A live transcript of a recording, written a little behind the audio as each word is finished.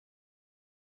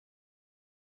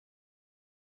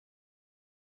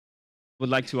would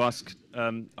like to ask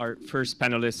our first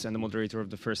panelists and the moderator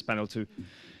of the first panel to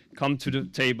come to the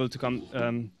table, to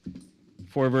come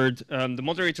forward. The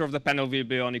moderator of the panel will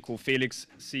be Anikó, Félix,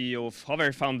 CEO of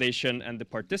Haver Foundation, and the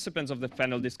participants of the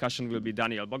panel discussion will be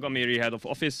Dániel, Bagaméri,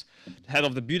 head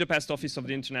of the Budapest office of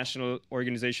the International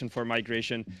Organization for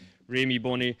Migration, Rémy,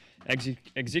 Bonny,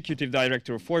 executive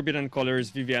director of Forbidden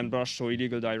Colors, Vivien, Brassói,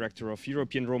 legal director of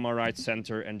European Roma Rights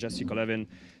Center, and Jessica Lewin,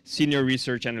 senior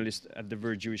research analyst at the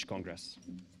World Jewish Congress.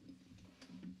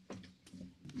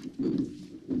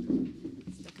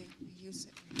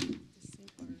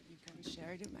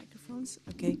 The microphones.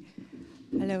 Okay.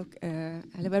 Hello,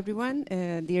 hello everyone,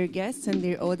 dear guests and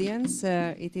dear audience.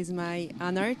 It is my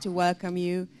honor to welcome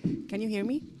you. Can you hear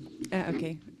me?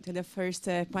 Okay. To the first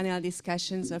panel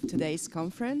discussions of today's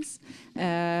conference.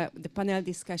 The panel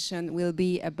discussion will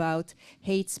be about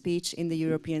hate speech in the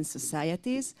European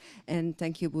societies. And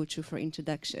thank you, Bucu, for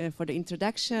the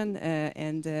introduction.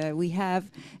 And we have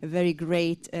a very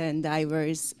great and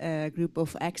diverse group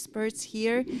of experts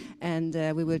here. And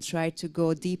we will try to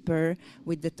go deeper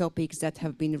with the topics that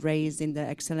have been raised in the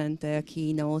excellent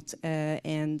keynote. We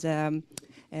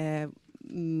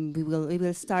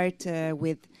will start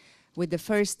with the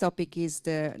first topic is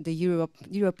the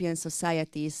European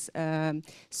societies. The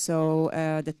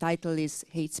title is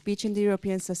Hate Speech in the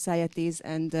European Societies,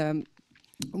 and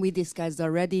we discussed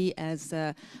already, as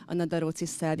Anna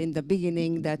said in the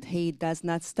beginning, that hate does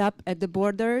not stop at the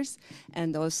borders,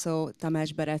 and also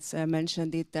Tamás Berec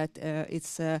mentioned it, that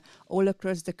it's all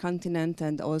across the continent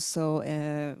and also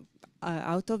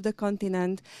out of the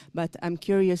continent. But I'm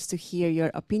curious to hear your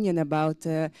opinion about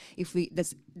if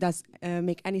does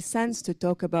make any sense to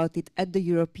talk about it at the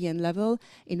European level,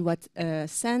 in what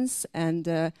sense, and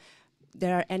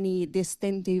there are any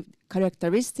distinctive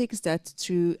characteristics that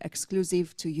true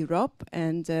exclusive to Europe,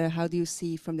 and how do you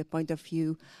see from the point of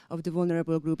view of the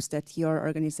vulnerable groups that your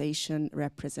organization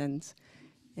represents?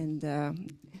 And I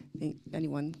think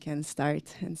anyone can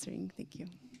start answering. Thank you.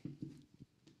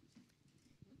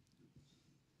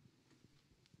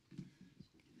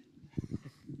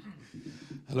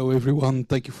 Hello everyone,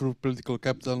 thank you for Political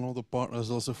Capital and all the partners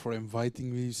also for inviting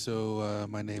me. So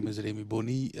my name is Rémy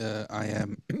Bonny. I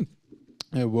am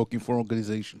working for an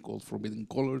organization called Forbidden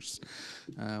Colors.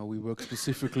 We work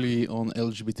specifically on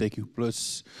LGBTQ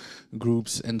plus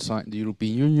groups inside the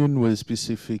European Union with a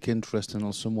specific interest in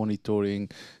also monitoring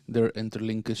their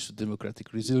interlinkage to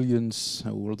democratic resilience,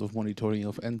 a world of monitoring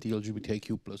of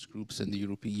anti-LGBTQ plus groups in the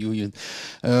European Union.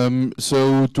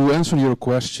 So to answer your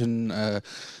question,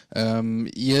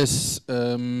 yes,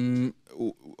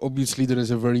 obviously there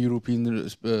is a very European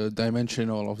dimension in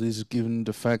all of this, given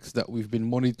the fact that we've been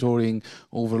monitoring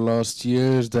over last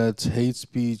years that hate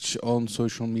speech on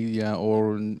social media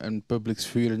or in public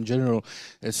sphere in general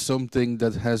is something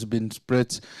that has been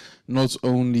spread not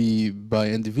only by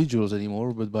individuals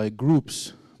anymore, but by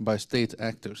groups, by state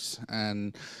actors.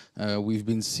 And we've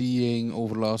been seeing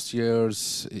over last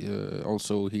years,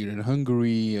 also here in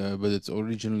Hungary, but it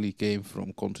originally came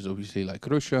from countries obviously like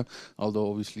Russia, although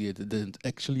obviously it didn't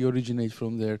actually originate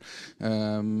from there.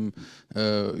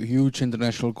 Huge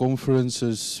international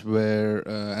conferences where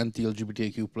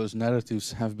anti-LGBTQ plus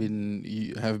narratives have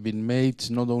been made,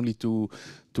 not only to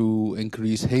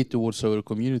increase hate towards our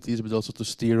communities, but also to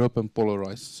stir up and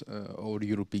polarize our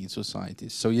European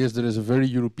societies. So yes, there is a very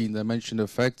European dimension of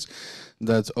facts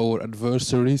that our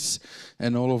adversaries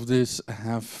and all of this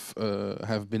have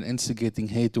been instigating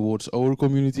hate towards our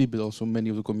community, but also many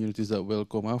of the communities that will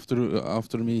come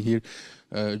after me here,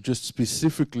 just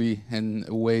specifically in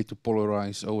a way to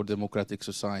polarize our democratic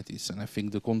societies. And I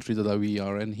think the country that we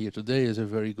are in here today is a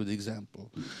very good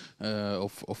example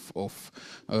of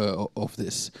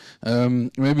this.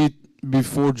 Maybe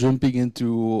before jumping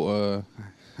into,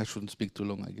 I shouldn't speak too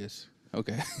long, I guess.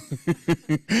 Okay.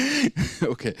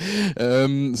 Okay.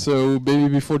 So maybe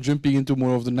before jumping into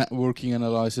more of the networking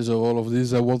analysis of all of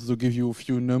this, I wanted to give you a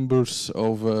few numbers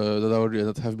of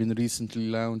that have been recently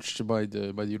launched by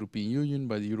the European Union,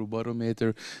 by the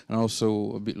Eurobarometer, and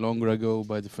also a bit longer ago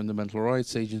by the Fundamental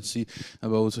Rights Agency,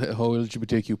 about how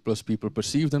LGBTQ plus people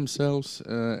perceive themselves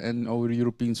in our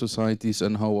European societies,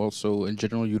 and how also in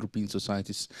general European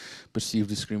societies perceive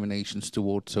discriminations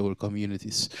towards our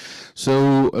communities.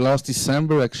 So last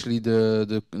December, actually,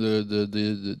 the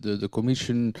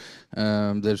Commission,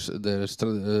 the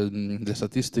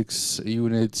statistics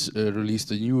unit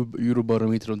released a new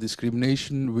Eurobarometer on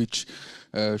discrimination, which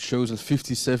shows that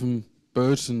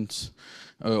 57%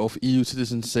 of EU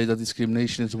citizens say that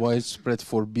discrimination is widespread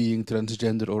for being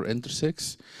transgender or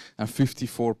intersex, and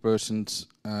 54%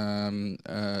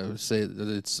 say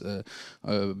that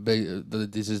that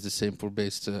this is the same for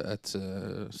based at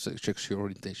sexual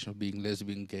orientation of being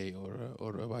lesbian, gay, or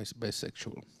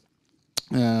bisexual.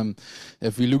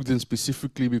 If we look then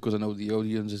specifically, because I know the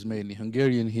audience is mainly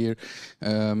Hungarian here,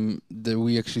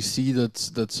 we actually see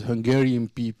that Hungarian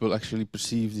people actually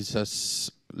perceive this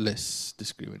as less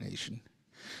discrimination.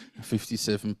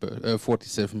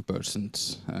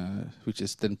 47%, which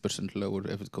is 10% lower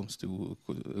if it comes to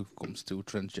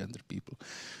transgender people,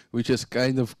 which is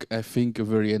kind of, I think, a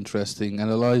very interesting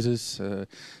analysis,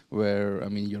 where, I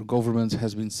mean, your government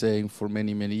has been saying for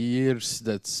many years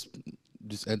that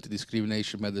these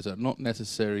anti-discrimination measures are not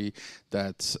necessary,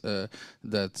 that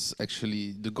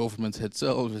actually the government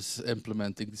itself is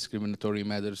implementing discriminatory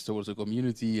measures towards the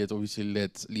community. It obviously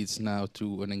leads now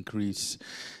to an increase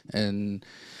in,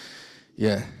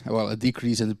 a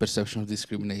decrease in the perception of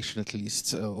discrimination, at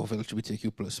least, of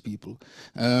LGBTQ plus people.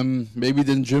 Maybe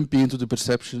then jumping into the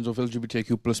perceptions of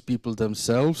LGBTQ plus people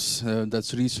themselves.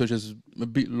 That's research is a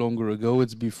bit longer ago.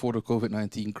 It's before the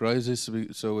COVID-19 crisis,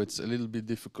 so it's a little bit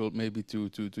difficult maybe to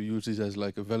use this as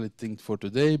like a valid thing for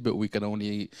today, but we can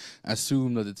only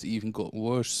assume that it's even got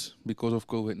worse because of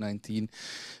COVID-19.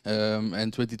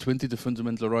 In 2020, the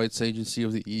Fundamental Rights Agency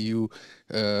of the EU,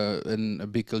 in a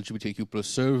big LGBTQ plus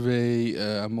survey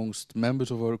amongst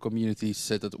members of our community,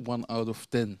 said that 1 out of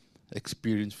 10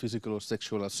 experienced physical or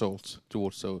sexual assault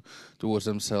towards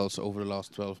themselves over the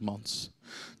last 12 months.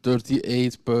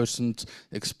 38%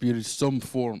 experienced some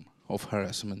form of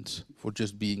harassment for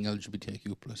just being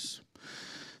LGBTQ plus.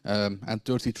 And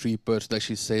 33%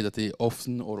 actually say that they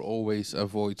often or always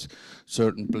avoid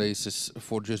certain places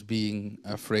for just being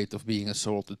afraid of being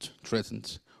assaulted,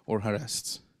 threatened, or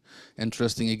harassed.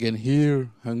 Interesting again here,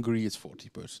 Hungary is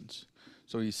 40%.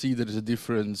 So you see there is a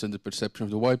difference in the perception of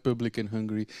the white public in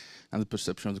Hungary and the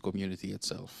perception of the community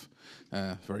itself,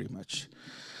 very much.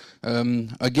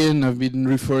 Again, I've been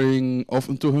referring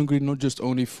often to Hungary, not just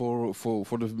only for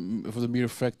the mere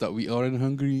fact that we are in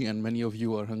Hungary and many of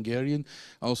you are Hungarian,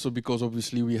 also because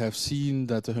obviously we have seen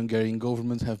that the Hungarian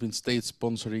government have been state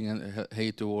sponsoring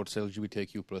hate towards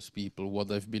LGBTQ plus people. What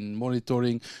I've been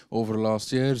monitoring over the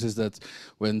last years is that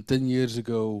when 10 years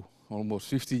ago, almost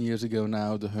 15 years ago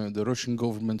now, the Russian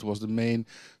government was the main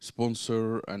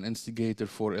sponsor and instigator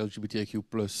for LGBTQ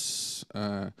plus,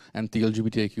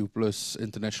 anti-LGBTQ plus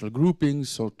international groupings,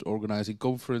 so organizing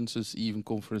conferences, even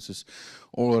conferences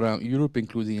all around Europe,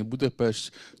 including in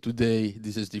Budapest. Today,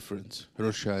 this is different.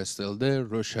 Russia is still there.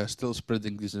 Russia is still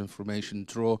spreading disinformation,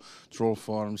 troll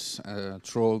farms,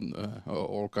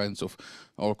 all kinds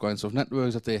of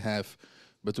networks that they have.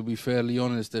 But to be fairly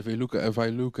honest, if I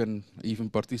look and even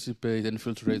participate,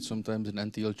 infiltrate sometimes an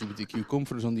anti-LGBTQ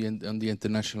conference on the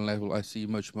international level, I see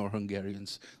much more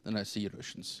Hungarians than I see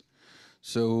Russians.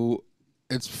 So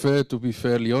it's fair to be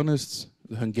fairly honest.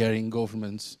 The Hungarian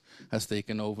government has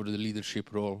taken over the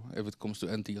leadership role if it comes to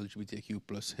anti-LGBTQ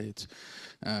plus hate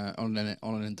on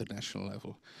an international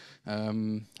level.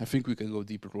 I think we can go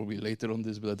deeper probably later on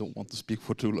this, but I don't want to speak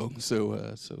for too long. So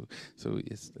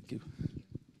yes, thank you.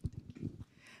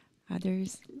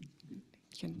 Others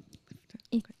can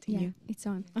continue. Yeah, it's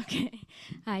on. Okay.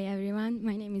 Hi, everyone.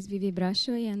 My name is Vivien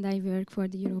Brassói, and I work for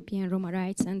the European Roma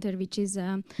Rights Center, which is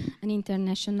an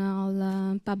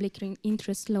international public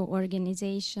interest law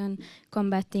organization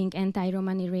combating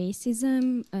anti-Romani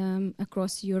racism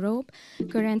across Europe.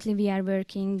 Currently, we are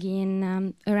working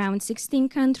in around 16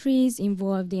 countries,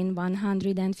 involved in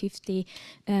 150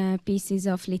 pieces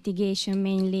of litigation,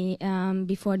 mainly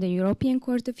before the European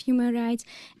Court of Human Rights,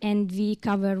 and we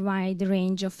cover a wide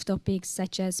range of topics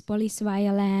such as police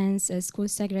violence, school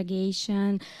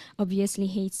segregation, obviously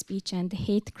hate speech and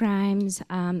hate crimes,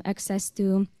 access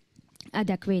to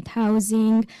adequate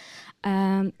housing.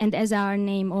 And as our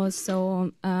name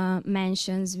also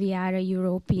mentions, we are a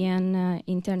European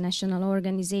international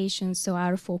organization, so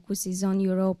our focus is on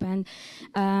Europe, and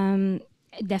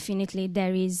definitely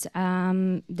there is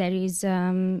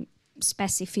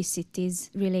specificities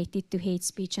related to hate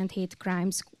speech and hate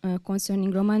crimes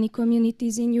concerning Romani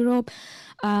communities in Europe.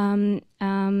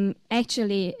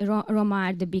 Actually, Roma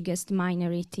are the biggest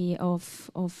minority of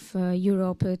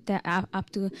Europe. Up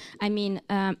to,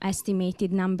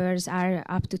 estimated numbers are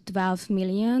up to 12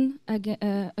 million,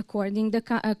 according to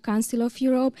the Council of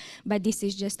Europe. But this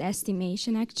is just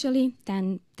estimation, actually.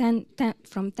 10,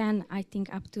 from 10, I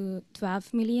think, up to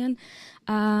 12 million.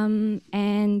 And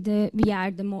we are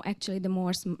the most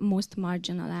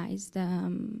marginalized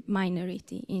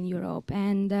minority in Europe.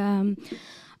 And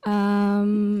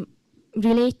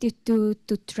related to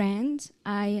trends,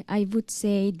 I would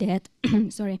say that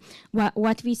sorry,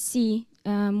 what we see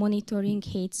monitoring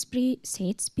hate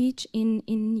speech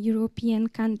in European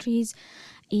countries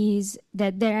is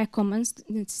that there are common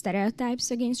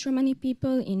stereotypes against Romani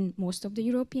people in most of the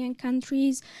European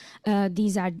countries.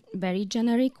 These are very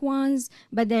generic ones,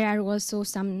 but there are also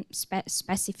some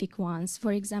specific ones.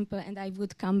 For example, and I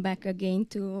would come back again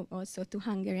to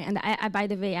Hungary. And I by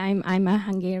the way, I'm a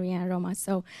Hungarian Roma,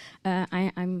 so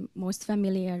I'm most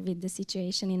familiar with the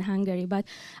situation in Hungary. But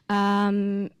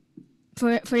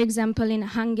for example, in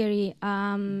Hungary,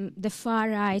 the far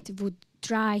right would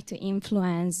try to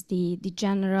influence the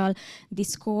general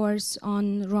discourse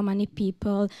on Romani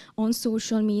people on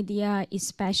social media,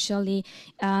 especially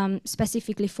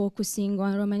specifically focusing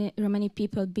on Romani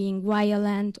people being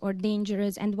violent or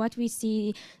dangerous. And what we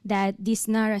see that this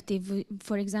narrative,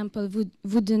 for example,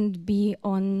 wouldn't be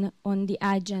on the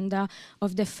agenda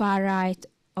of the far right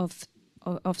of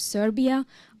Serbia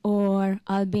or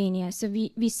Albania. So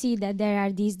we see that there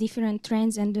are these different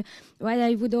trends, and what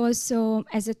I would also,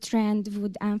 as a trend,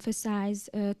 would emphasize,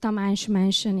 Tamás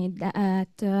mentioned it,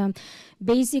 that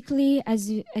basically as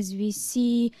we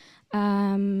see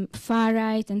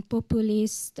far-right and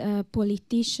populist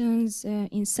politicians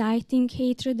inciting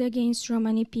hatred against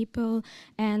Romani people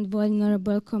and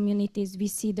vulnerable communities, we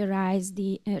see the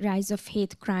rise of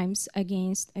hate crimes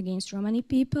against Romani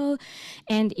people.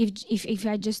 And if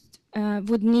I just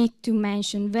would need to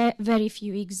mention very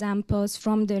few examples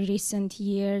from the recent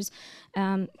years,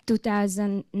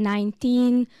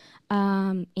 2019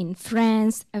 in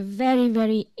France, a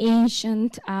very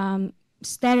ancient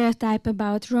stereotype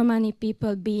about Romani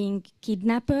people being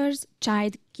kidnappers,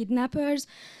 child kidnappers,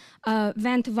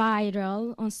 went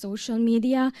viral on social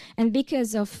media, and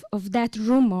because of that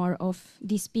rumor of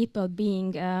these people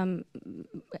being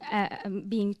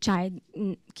child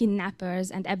kidnappers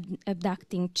and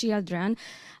abducting children,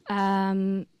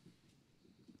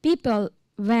 people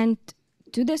went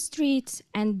to the streets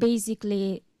and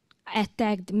basically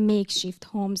attacked makeshift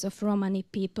homes of Romani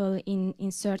people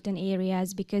in certain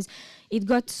areas, because it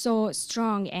got so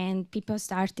strong and people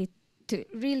started to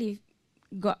really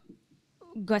got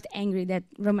angry that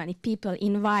Romani people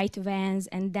in white vans,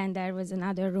 and then there was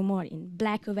another rumor in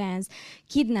black vans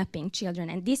kidnapping children,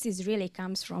 and this is really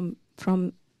comes from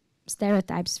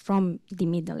stereotypes from the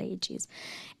Middle Ages.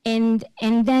 And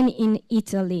then in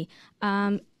Italy,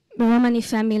 Romani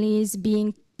families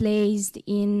being placed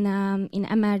in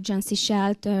emergency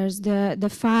shelters. The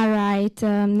far-right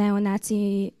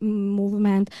neo-Nazi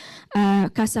movement,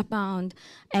 Casa Pound,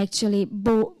 actually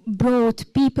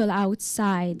brought people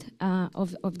outside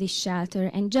of this shelter,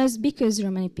 and just because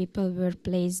Romani people were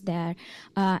placed there,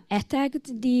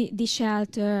 attacked the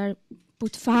shelter,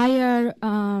 put fire,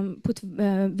 put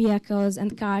vehicles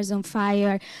and cars on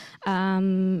fire,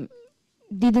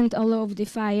 didn't allow the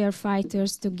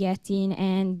firefighters to get in,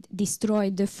 and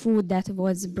destroyed the food that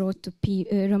was brought to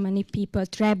Romani people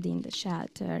trapped in the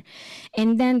shelter.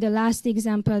 And then the last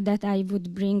example that I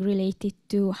would bring related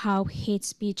to how hate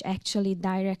speech actually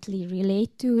directly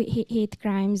relate to hate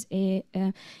crimes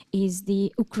is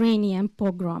the Ukrainian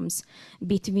pogroms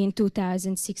between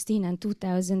 2016 and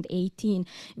 2018,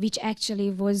 which actually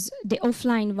was the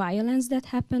offline violence that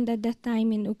happened at that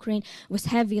time in Ukraine was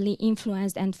heavily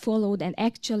influenced and followed and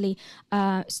actually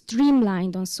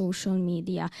streamlined on social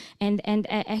media, and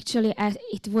actually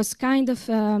it was kind of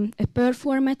a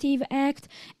performative act,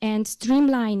 and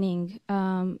streamlining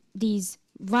these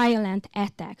violent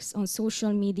attacks on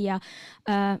social media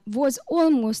was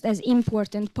almost as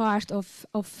important part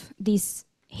of this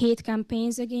hate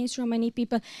campaigns against Romani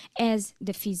people as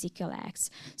the physical acts.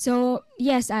 So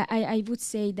yes, I would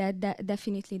say that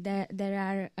definitely there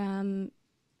are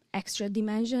extra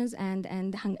dimensions and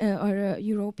or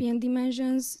European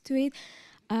dimensions to it.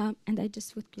 And I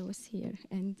just would close here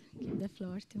and give the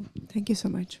floor to. Thank you so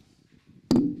much.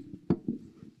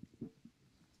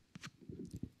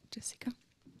 Jessica.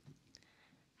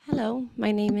 Hello,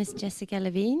 my name is Jessica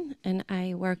Lewin, and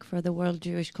I work for the World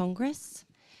Jewish Congress.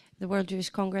 The World Jewish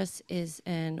Congress is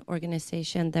an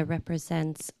organization that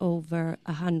represents over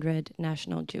 100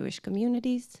 national Jewish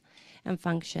communities and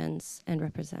functions and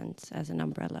represents as an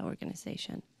umbrella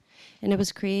organization. And it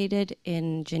was created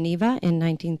in Geneva in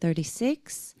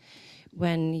 1936,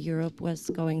 when Europe was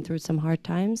going through some hard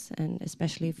times, and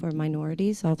especially for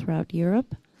minorities all throughout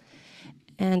Europe.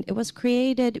 And it was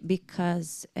created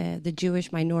because the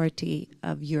Jewish minority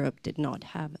of Europe did not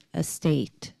have a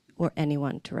state or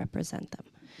anyone to represent them.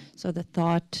 So the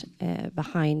thought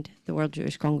behind the World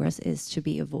Jewish Congress is to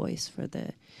be a voice for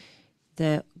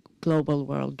the global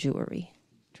world Jewry,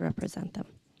 to represent them.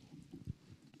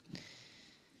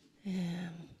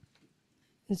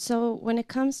 And so when it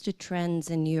comes to trends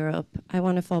in Europe, I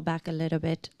want to fall back a little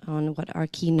bit on what our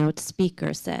keynote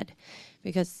speaker said,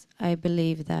 because I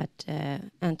believe that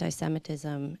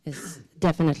anti-Semitism is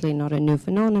definitely not a new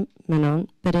phenomenon,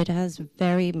 but it has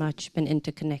very much been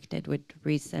interconnected with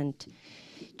recent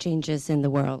changes in the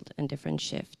world and different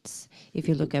shifts. If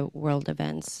you look at world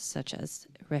events such as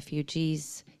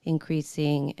refugees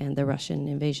increasing and the Russian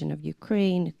invasion of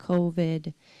Ukraine,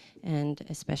 COVID, and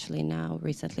especially now,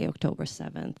 recently, October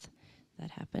 7th,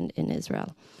 that happened in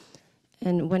Israel.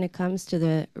 And when it comes to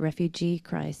the refugee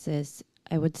crisis,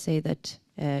 I would say that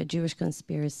Jewish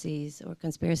conspiracies or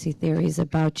conspiracy theories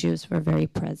about Jews were very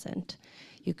present.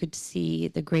 You could see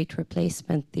the Great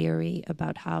Replacement theory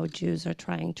about how Jews are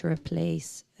trying to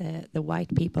replace the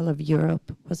white people of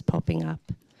Europe was popping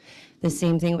up. The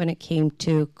same thing when it came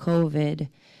to COVID.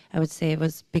 I would say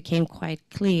it became quite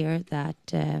clear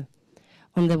that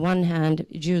on the one hand,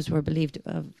 Jews were believed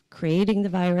of creating the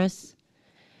virus,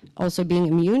 also being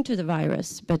immune to the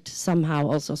virus, but somehow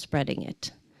also spreading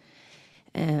it.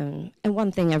 And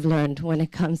one thing I've learned when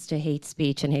it comes to hate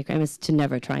speech and hate crime is to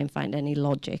never try and find any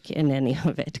logic in any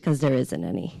of it, because there isn't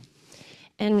any.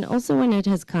 And also when it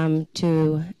has come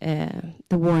to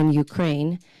the war in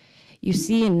Ukraine, you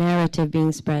see a narrative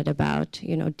being spread about,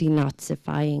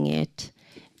 denazifying it,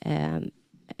 and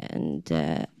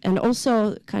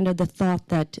also kind of the thought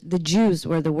that the Jews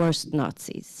were the worst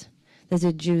Nazis, that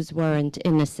the Jews weren't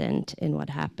innocent in what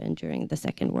happened during the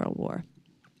Second World War.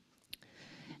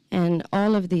 And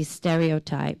all of these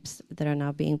stereotypes that are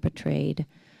now being portrayed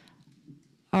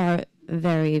are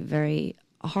very, very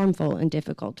harmful and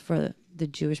difficult for the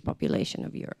Jewish population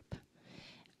of Europe.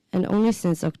 And only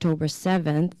since October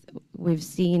 7th, we've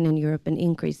seen in Europe an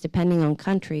increase, depending on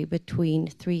country, between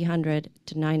 300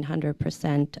 to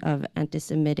 900% of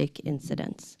anti-Semitic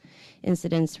incidents.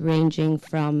 Incidents ranging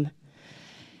from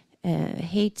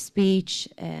hate speech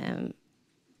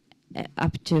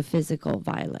up to physical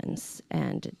violence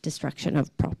and destruction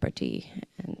of property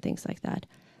and things like that.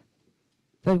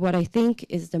 But what I think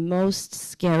is the most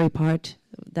scary part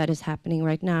that is happening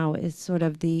right now is sort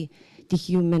of the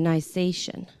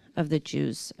dehumanization of the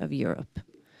Jews of Europe.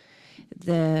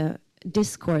 The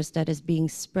discourse that is being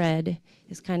spread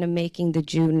is kind of making the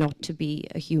Jew not to be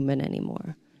a human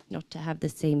anymore, not to have the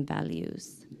same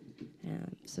values.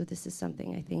 So this is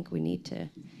something I think we need to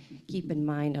keep in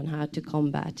mind on how to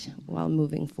combat while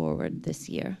moving forward this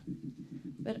year.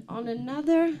 But on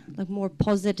another, more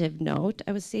positive note,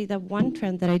 I would say that one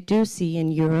trend that I do see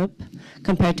in Europe,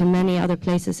 compared to many other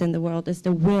places in the world, is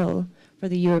the will for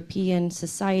the European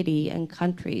society and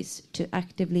countries to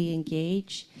actively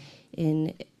engage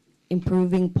in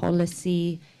improving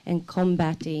policy and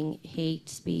combating hate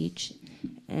speech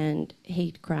and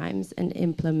hate crimes and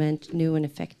implement new and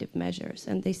effective measures.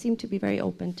 And they seem to be very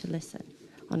open to listen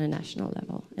on a national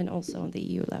level and also on the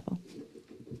EU level.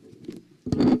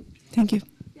 Thank you.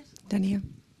 Yes. Dániel.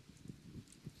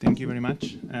 Thank you very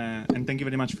much. And thank you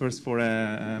very much first for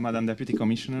Madam Deputy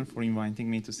Commissioner for inviting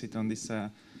me to sit on this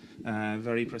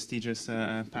very prestigious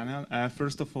panel.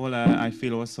 First of all, I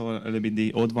feel also a little bit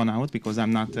the odd one out because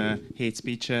I'm not a hate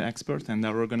speech expert, and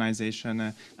our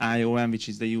organization, IOM, which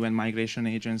is the UN Migration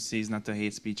Agency, is not a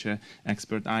hate speech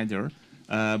expert either.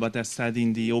 But as said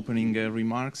in the opening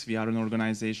remarks, we are an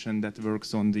organization that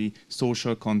works on the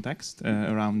social context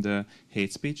around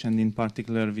hate speech, and in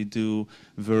particular we do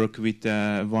work with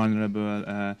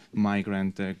vulnerable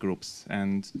migrant groups.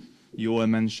 And you all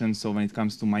mentioned, so when it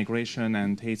comes to migration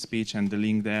and hate speech and the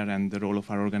link there and the role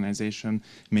of our organization,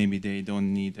 maybe they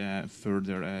don't need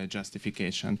further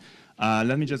justification.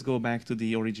 Let me just go back to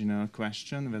the original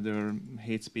question, whether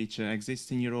hate speech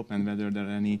exists in Europe and whether there are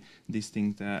any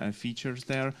distinct features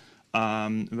there.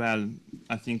 Well,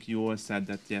 I think you all said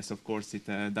that, yes, of course, it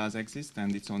does exist,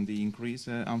 and it's on the increase,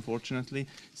 unfortunately.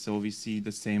 So we see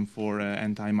the same for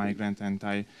anti-migrant,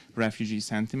 anti-refugee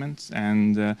sentiments.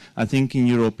 And I think in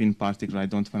Europe in particular, I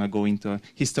don't want to go into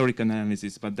historic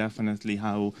analysis, but definitely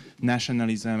how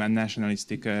nationalism and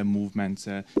nationalistic movements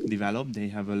develop. They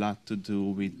have a lot to do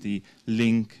with the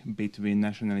link between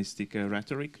nationalistic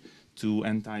rhetoric to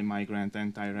anti-migrant,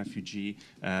 anti-refugee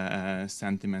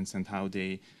sentiments and how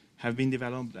they have been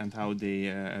developed and how they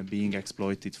are being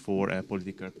exploited for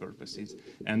political purposes.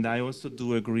 And I also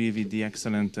do agree with the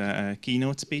excellent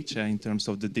keynote speech in terms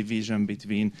of the division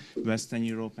between Western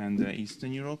Europe and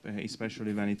Eastern Europe,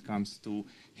 especially when it comes to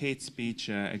hate speech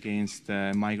against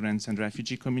migrants and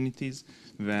refugee communities,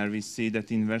 where we see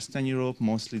that in Western Europe,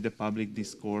 mostly the public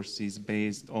discourse is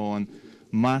based on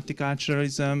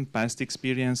multiculturalism, past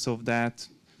experience of that,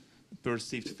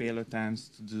 perceived failed attempts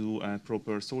to do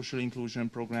proper social inclusion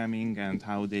programming and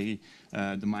how they,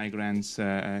 the migrants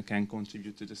can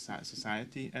contribute to the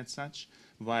society as such.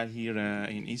 While here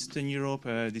in Eastern Europe,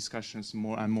 discussions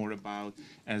are more about,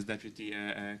 as Deputy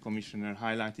Commissioner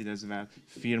highlighted as well,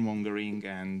 fear-mongering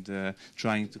and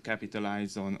trying to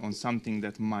capitalize on something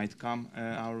that might come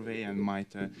our way and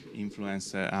might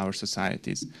influence our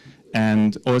societies.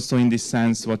 And also in this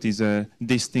sense, what is a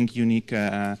distinct, unique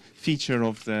feature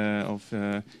of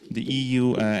the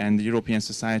EU and the European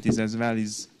societies as well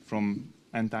is from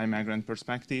anti-migrant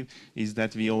perspective is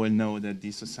that we all know that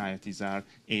these societies are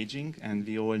aging, and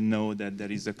we all know that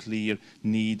there is a clear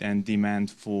need and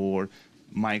demand for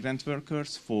migrant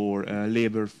workers, for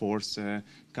labor force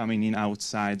coming in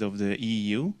outside of the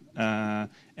EU.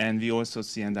 And we also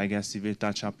see, and I guess we will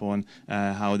touch upon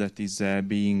how that is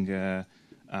being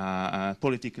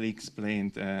politically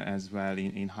explained as well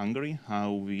in Hungary,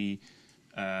 how we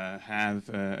have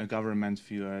a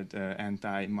government-fueled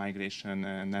anti-migration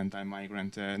and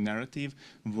anti-migrant narrative,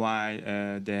 while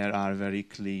there are very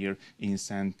clear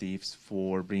incentives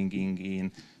for bringing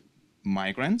in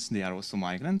migrants, they are also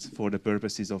migrants, for the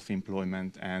purposes of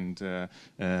employment and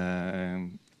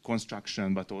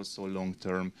construction, but also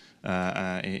long-term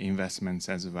investments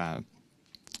as well.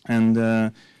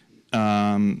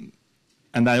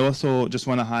 And I also just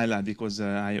want to highlight, because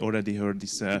I already heard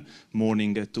this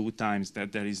morning 2 times, that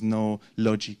there is no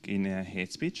logic in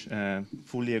hate speech.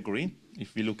 Fully agree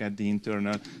if we look at the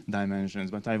internal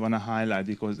dimensions. But I want to highlight,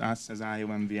 because us as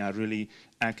IOM, we are really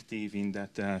active in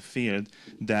that field,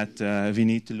 that we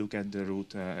need to look at the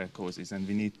root causes, and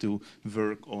we need to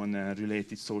work on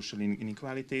related social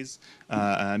inequalities,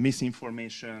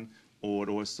 misinformation,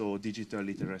 or also digital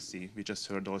literacy. We just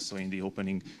heard also in the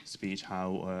opening speech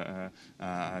how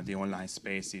the online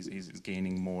space is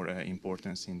gaining more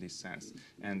importance in this sense.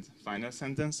 And final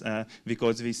sentence,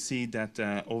 because we see that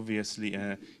obviously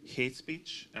hate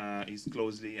speech is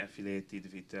closely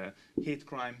affiliated with hate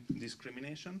crime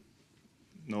discrimination.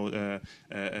 No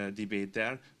debate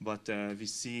there, but we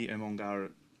see among our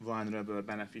vulnerable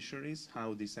beneficiaries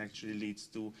how this actually leads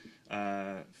to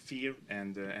fear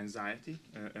and anxiety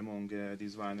among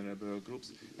these vulnerable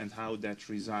groups, and how that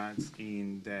results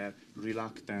in their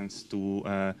reluctance to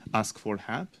ask for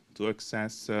help, to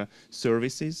access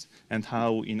services, and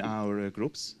how in our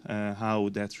groups, how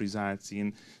that results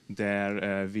in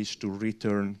their wish to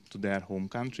return to their home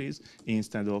countries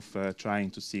instead of trying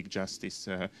to seek justice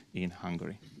in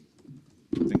Hungary.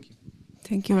 Thank you.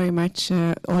 Thank you very much.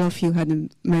 All of you had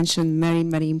mentioned very,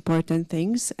 very important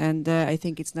things, and I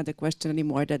think it's not a question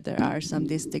anymore that there are some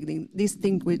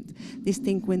distinct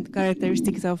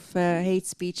characteristics of hate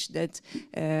speech that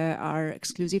are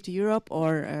exclusive to Europe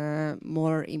or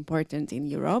more important in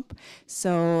Europe.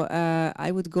 So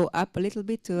I would go up a little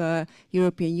bit to a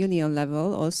European Union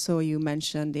level. Also, you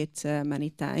mentioned it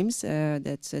many times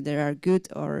that there are good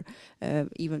or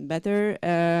even better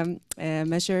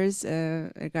measures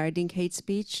regarding hate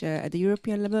speech at the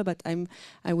European level, but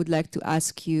I would like to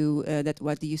ask you that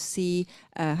what do you see,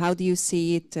 how do you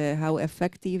see it, how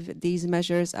effective these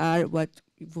measures are, what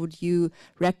would you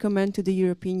recommend to the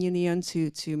European Union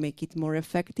to make it more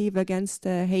effective against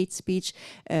hate speech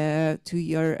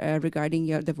regarding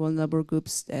the vulnerable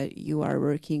groups that you are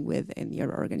working with in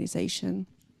your organization?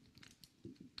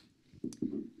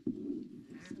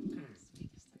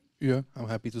 Yeah, I'm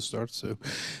happy to start. So,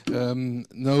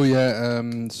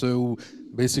 so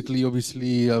basically,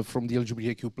 obviously, from the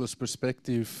LGBTQ plus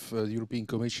perspective, the European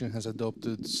Commission has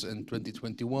adopted in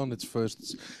 2021 its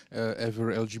first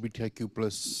ever LGBTQ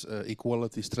plus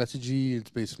equality strategy.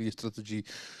 It's basically a strategy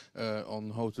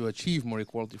on how to achieve more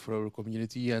equality for our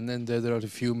community. And then there are a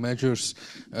few measures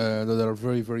that are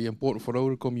very, very important for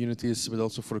our communities, but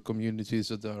also for communities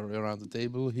that are around the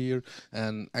table here.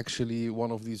 And actually,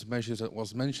 one of these measures that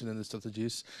was mentioned in the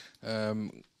strategies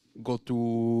got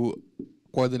to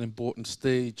quite an important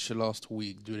stage last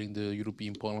week during the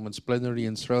European Parliament's plenary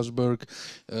in Strasbourg.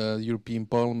 The European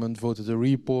Parliament voted a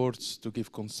report to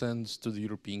give consent to the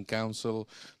European Council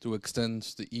to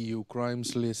extend the EU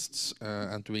crimes lists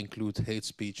and to include hate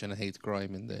speech and hate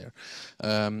crime in there.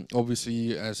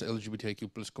 Obviously, as LGBTQ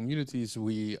plus communities,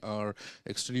 we are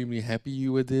extremely happy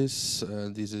with this.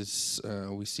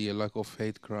 We see a lack of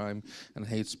hate crime and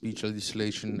hate speech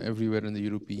legislation everywhere in the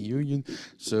European Union.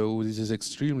 So this is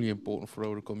extremely important for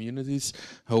our communities.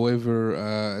 However,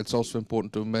 it's also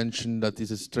important to mention that this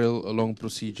is still a long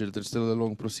procedure. There's still a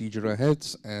long procedure ahead,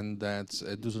 and that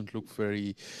it doesn't look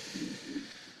very,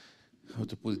 how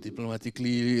to put it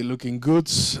diplomatically, looking good.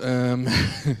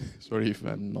 Sorry if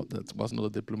that was not a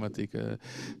diplomatic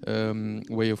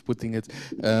way of putting it.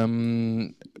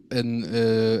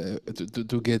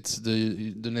 to get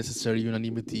the necessary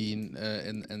unanimity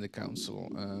in the council.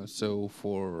 So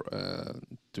for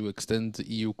to extend the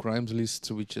EU crimes list,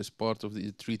 which is part of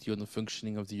the Treaty on the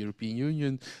Functioning of the European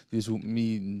Union, this would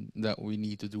mean that we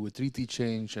need to do a treaty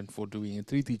change, and for doing a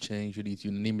treaty change, you need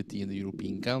unanimity in the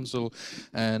European Council.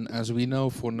 And as we know,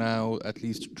 for now, at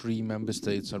least 3 member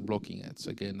states are blocking it.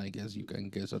 Again, I guess you can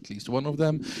guess at least one of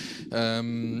them,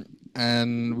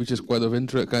 and which is quite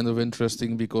kind of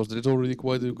interesting, because there is already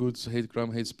quite a good hate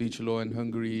crime, hate speech law in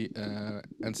Hungary,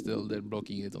 and still they're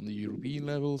blocking it on the European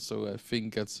level. So I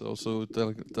think that's also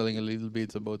telling a little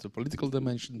bit about the political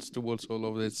dimensions towards all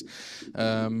of this.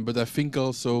 But I think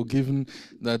also, given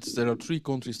that there are 3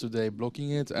 countries today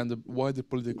blocking it, and the wider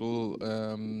political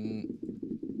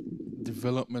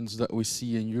developments that we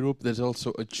see in Europe, there's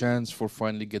also a chance for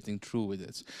finally getting through with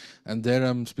it. And there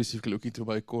I'm specifically looking to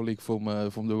my colleague from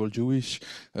the World Jewish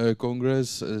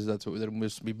Congress, is that there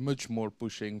must be much more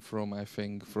pushing from, I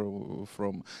think,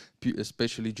 from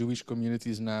especially Jewish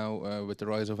communities now, with the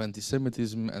rise of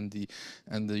anti-Semitism and the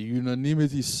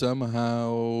unanimity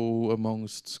somehow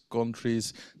amongst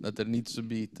countries that there needs to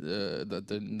be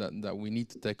that we need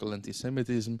to tackle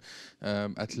anti-Semitism.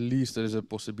 At least there is a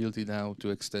possibility now to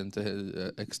extend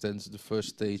the first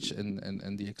stage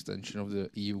and the extension of the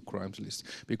EU crimes list,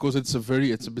 because it's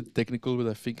a bit technical, but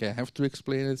I think I have to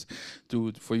explain it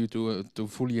for you to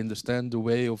fully understand the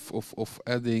way of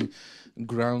adding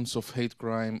grounds of hate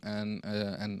crime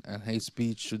and hate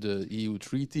speech to the EU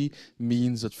treaty.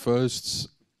 Means that first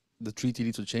the treaty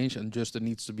needs to change, and just there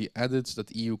needs to be added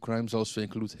that EU crimes also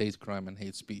include hate crime and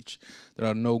hate speech. There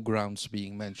are no grounds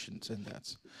being mentioned in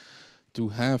that. To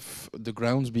have the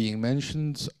grounds being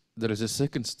mentioned, there is a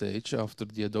second stage after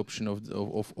the adoption of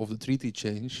the treaty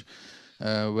change,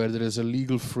 where there is a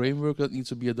legal framework that needs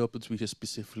to be adopted, which is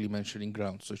specifically mentioning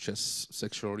grounds such as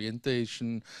sexual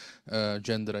orientation,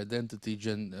 gender identity,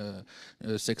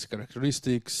 sex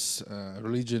characteristics,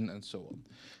 religion, and so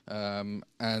on.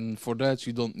 And for that,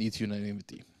 you don't need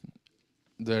unanimity.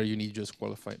 There you need just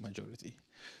qualified majority.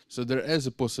 So there is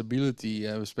a possibility,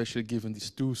 especially given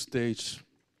this 2-stage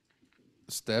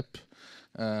steps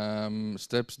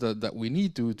that we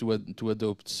need to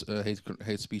adopt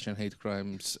hate speech and hate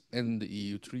crimes in the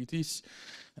EU treaties,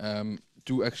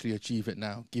 to actually achieve it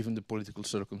now, given the political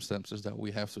circumstances that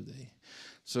we have today.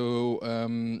 So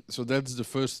that's the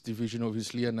first division,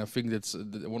 obviously, and I think that's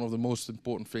one of the most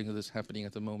important things that is happening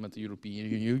at the moment at the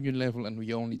European Union level, and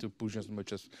we all need to push as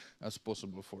much as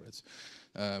possible for it,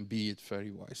 be it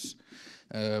very wise.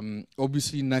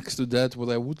 Obviously, next to that, what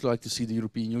I would like to see the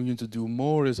European Union to do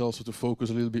more is also to focus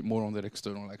a little bit more on their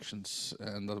external actions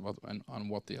and on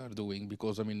what they are doing,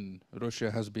 because, I mean,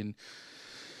 Russia has been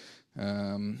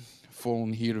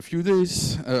phone here a few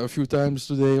times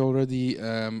today already,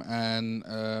 and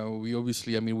we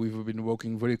obviously, I mean, we've been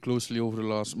working very closely over the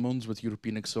last months with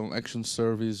European External Action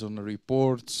Service on the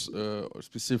reports,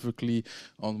 specifically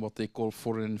on what they call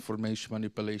foreign information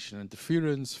manipulation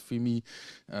interference, FIMI.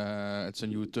 It's a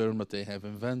new term that they have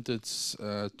invented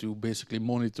to basically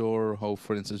monitor how,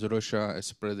 for instance, Russia is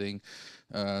spreading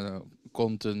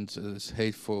content that is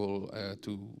hateful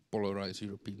to polarize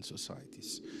European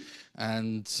societies.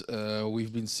 And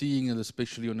we've been seeing, and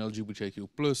especially on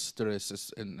LGBTQ+, there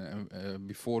is,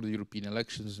 before the European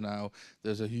elections now,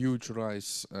 there's a huge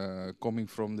rise coming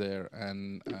from there.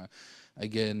 And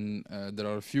again, there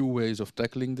are a few ways of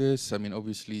tackling this. I mean,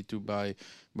 obviously,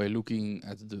 by looking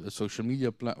at the social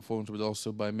media platforms, but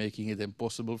also by making it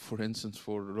impossible, for instance,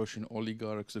 for Russian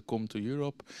oligarchs to come to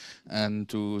Europe and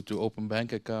to open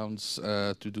bank accounts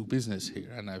to do business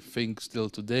here. And I think still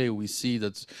today we see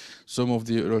that some of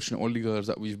the Russian oligarchs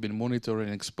that we've been monitoring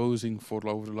and exposing for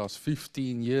over the last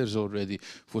 15 years already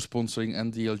for sponsoring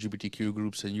anti-LGBTQ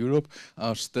groups in Europe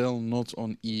are still not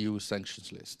on EU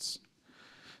sanctions lists.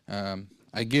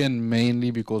 Again,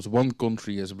 mainly because one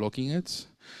country is blocking it.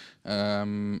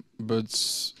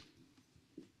 But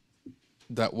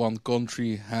that one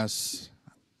country has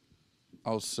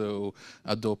also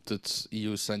adopted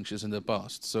EU sanctions in the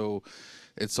past, so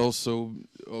it's also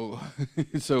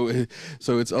so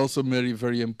it's also very,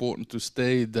 very important to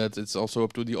state that it's also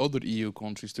up to the other EU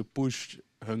countries to push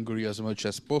Hungary as much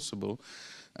as possible.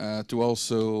 To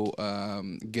also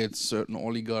get certain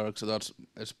oligarchs that are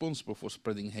responsible for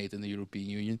spreading hate in the European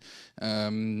Union,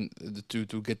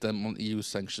 to get them on EU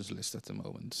sanctions list at the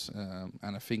moment.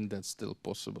 And I think that's still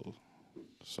possible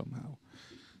somehow.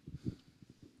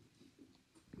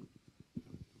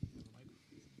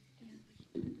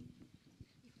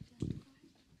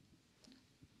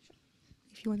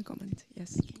 If you want to comment,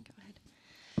 yes. You can go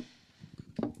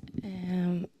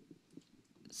ahead.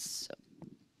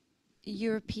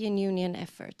 European Union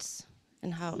efforts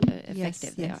and how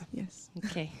effective they are. Yes.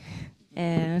 Okay.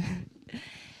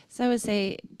 So I would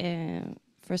say,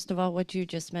 first of all, what you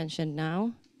just mentioned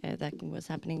now, that was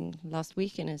happening last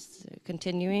week and is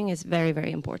continuing, is very,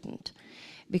 very important,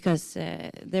 because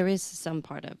there is some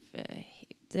part of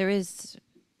there is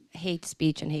hate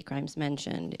speech and hate crimes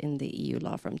mentioned in the EU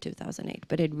law from 2008,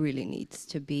 but it really needs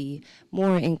to be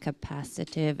more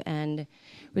incapacitive, and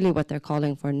really what they're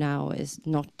calling for now is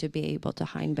not to be able to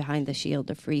hide behind the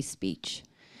shield of free speech.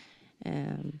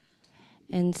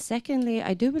 And secondly,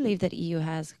 I do believe that EU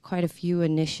has quite a few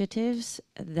initiatives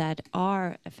that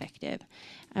are effective.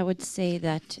 I would say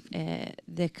that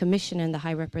the Commission and the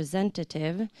High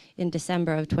Representative in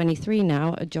December of 23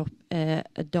 now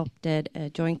adopted a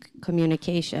joint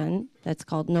communication that's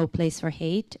called No Place for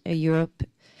Hate, a Europe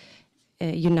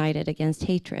United Against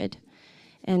Hatred.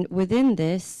 And within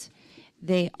this,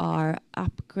 they are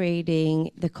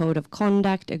upgrading the code of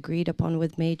conduct agreed upon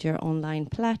with major online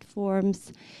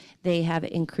platforms. They have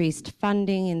increased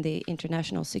funding in the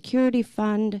International Security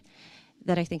Fund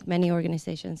that I think many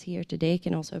organizations here today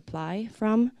can also apply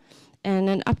from, and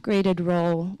an upgraded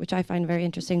role, which I find very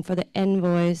interesting, for the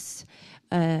envoys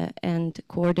and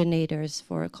coordinators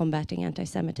for combating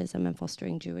anti-Semitism and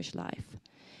fostering Jewish life.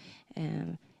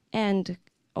 And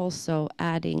also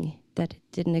adding, that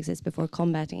didn't exist before,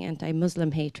 combating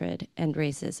anti-Muslim hatred and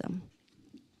racism.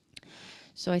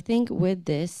 So I think with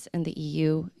this and the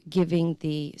EU giving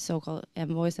the so-called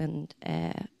envoys and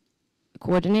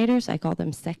coordinators, I call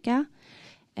them SECA,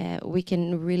 we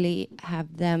can really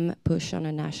have them push on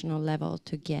a national level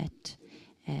to get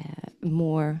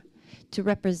more, to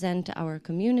represent our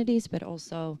communities, but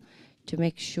also to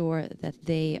make sure that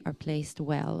they are placed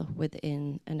well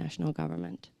within a national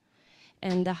government.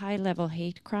 And the high-level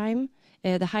hate crime,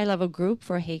 the high-level group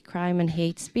for hate crime and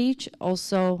hate speech,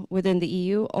 also within the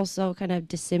EU, also kind of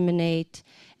disseminate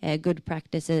good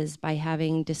practices by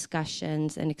having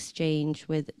discussions and exchange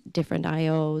with different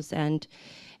IOs and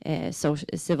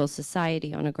civil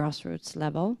society on a grassroots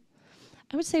level.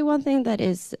 I would say one thing that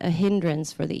is a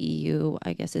hindrance for the EU,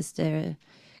 I guess, is the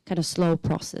kind of slow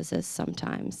processes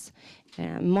sometimes.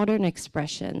 Modern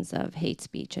expressions of hate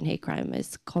speech and hate crime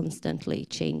is constantly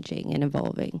changing and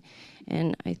evolving.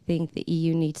 And I think the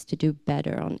EU needs to do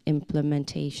better on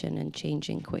implementation and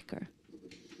changing quicker.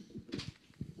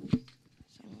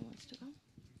 Someone wants to go?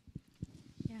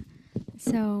 Yeah.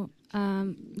 So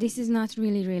this is not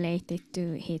really related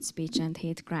to hate speech and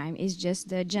hate crime. It's just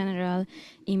the general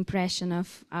impression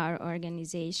of our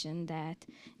organization that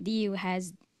the EU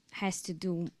has to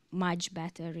do much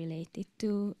better related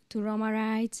to Roma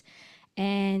rights.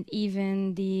 And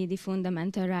even the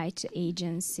Fundamental Rights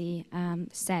Agency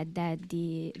said that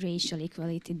the Racial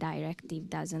Equality Directive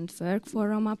doesn't work for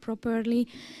Roma properly.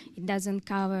 It doesn't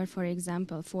cover, for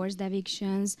example, forced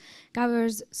evictions,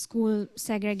 covers school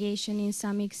segregation in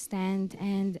some extent,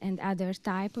 and other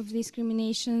type of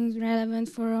discrimination relevant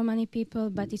for Romani people,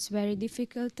 but it's very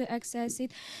difficult to access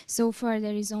it. So far,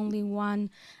 there is only one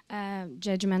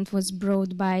judgment was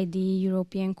brought by the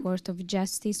European Court of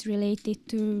Justice related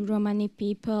to Romani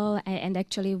people, and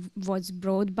actually was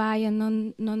brought by a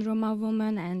non-Roma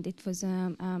woman, and it was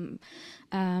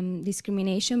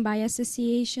discrimination by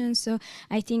association. So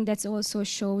I think that also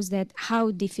shows that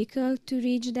how difficult to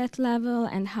reach that level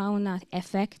and how not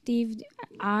effective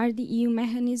are the EU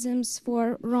mechanisms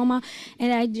for Roma.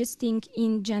 And I just think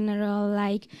in general,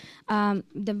 like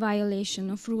the violation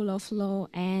of rule of law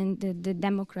and the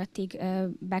democratic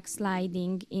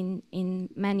backsliding in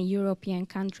many European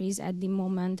countries at the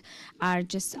moment are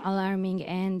just alarming,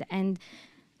 and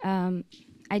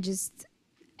I just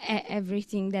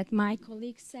everything that my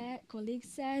colleague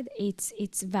said,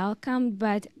 it's welcome,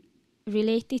 but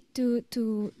related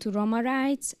to Roma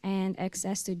rights and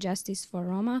access to justice for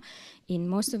Roma in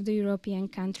most of the European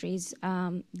countries,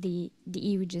 the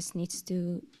EU just needs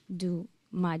to do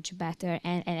much better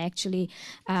and actually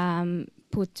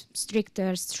put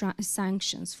stricter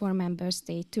sanctions for member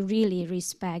states to really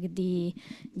respect the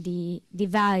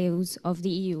values of the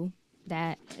EU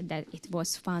that it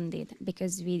was funded,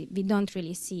 because we don't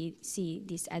really see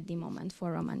this at the moment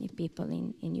for Romani people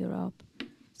in Europe.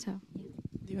 So yeah.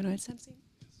 Do you want to add something?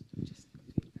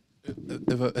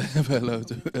 If I allowed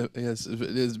to, yes, it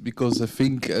is, because I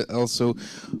think also,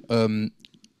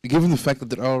 given the fact that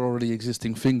there are already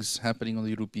existing things happening on the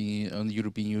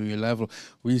European Union level,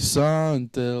 we saw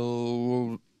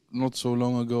until not so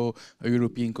long ago a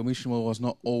European Commission was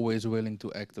not always willing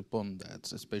to act upon that,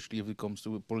 especially if it comes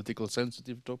to political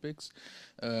sensitive topics.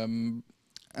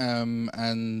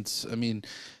 And I mean,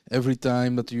 every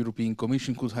time that the European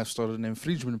Commission could have started an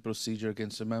infringement procedure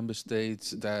against a member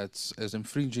state that is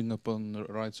infringing upon the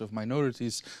rights of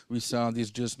minorities, we saw this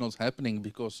just not happening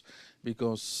because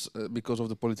of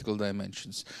the political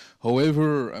dimensions.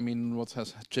 However, I mean, what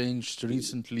has changed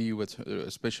recently, with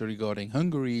especially regarding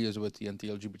Hungary, is with the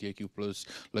anti-LGBTQ plus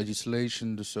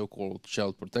legislation, the so-called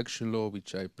child protection law,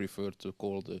 which I prefer to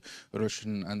call the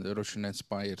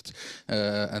Russian-inspired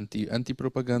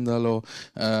anti-propaganda law,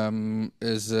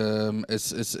 is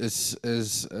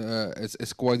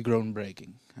quite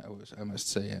groundbreaking. I must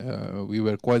say, we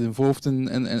were quite involved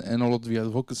in all of the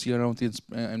advocacy around the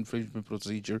infringement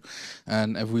procedure,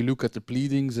 and if we look at the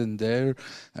pleadings in there,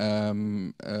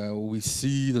 we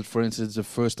see that, for instance, the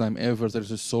first time ever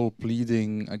there's a sole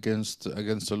pleading against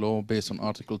a law based on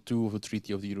Article 2 of the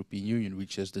Treaty of the European Union,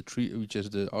 which is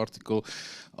the article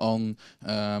on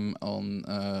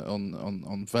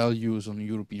values, on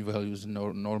European values and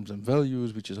norms and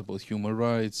values, which is about human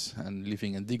rights and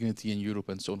living in dignity in Europe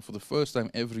and so on. For the first time,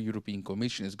 every European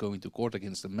Commission is going to court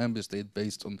against a member state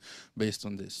based on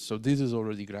this. So this is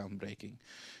already groundbreaking.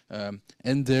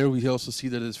 And there we also see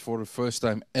that it's for the first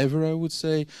time ever, I would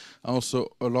say, also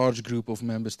a large group of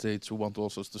member states who want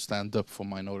also to stand up for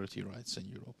minority rights in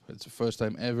Europe. It's the first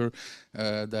time ever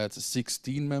that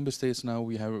 16 member states now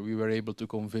we were able to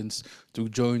convince to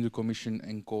join the Commission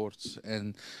in court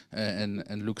and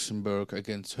Luxembourg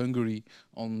against Hungary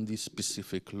on this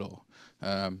specific law.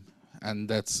 And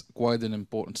that's quite an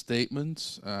important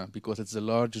statement because it's the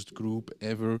largest group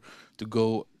ever to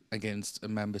go against a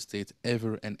member state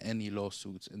ever in any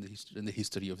lawsuits in the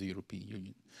history of the European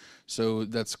Union. So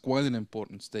that's quite an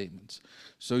important statement.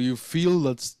 So you feel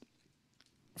that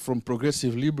from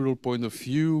progressive liberal point of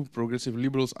view, progressive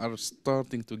liberals are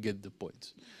starting to get the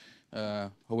point.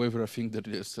 However, I think that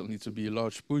there still needs to be a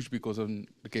large push because in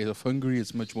the case of Hungary,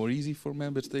 it's much more easy for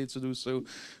member states to do so.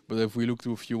 But if we look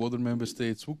to a few other member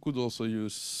states who could also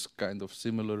use kind of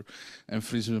similar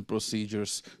infringement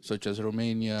procedures, such as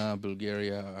Romania,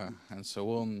 Bulgaria, and so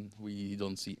on, we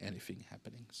don't see anything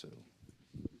happening. So.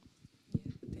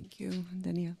 Thank you,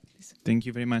 Dániel. Thank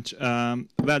you very much.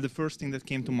 Well, the first thing that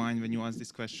came to mind when you asked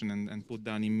this question and put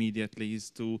down immediately is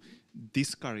to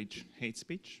discourage hate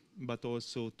speech, but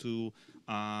also to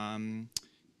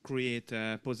create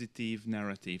positive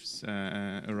narratives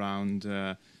around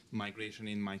migration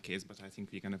in my case, but I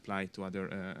think we can apply it to other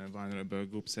vulnerable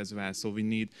groups as well. So we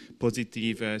need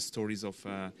positive stories of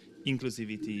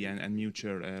inclusivity and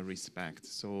mutual respect.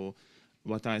 So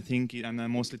what I think, and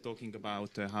I'm mostly talking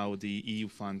about how the EU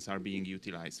funds are being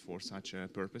utilized for such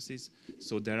purposes.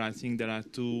 So I think there are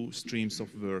two streams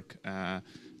of work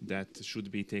that should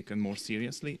be taken more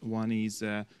seriously. One is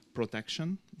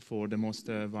protection for the most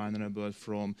vulnerable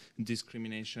from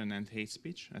discrimination and hate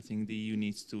speech. I think the EU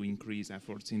needs to increase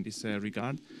efforts in this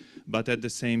regard, but at the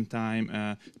same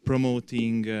time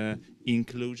promoting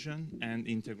inclusion and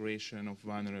integration of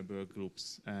vulnerable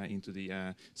groups into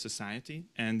the society,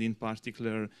 and in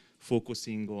particular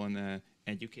focusing on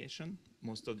education.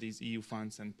 Most of these EU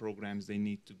funds and programs, they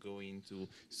need to go into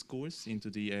schools, into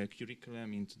the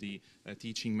curriculum, into the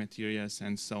teaching materials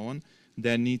and so on.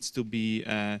 There needs to be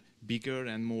bigger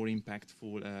and more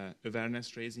impactful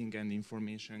awareness raising and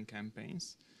information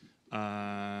campaigns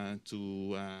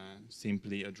to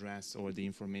simply address all the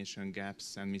information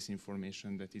gaps and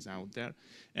misinformation that is out there.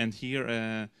 And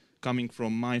here, coming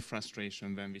from my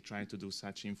frustration when we try to do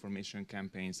such information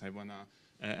campaigns, I want to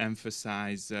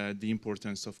emphasize the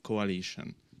importance of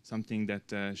coalition, something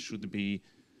that should be,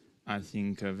 I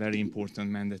think, a very important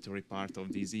mandatory part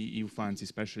of these EU funds,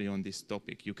 especially on this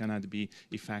topic. You cannot be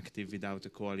effective without a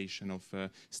coalition of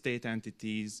state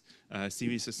entities,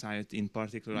 civil society. In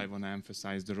particular, I want to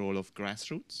emphasize the role of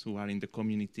grassroots who are in the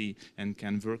community and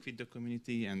can work with the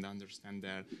community and understand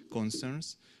their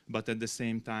concerns. But at the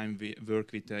same time, we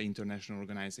work with international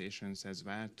organizations as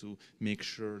well to make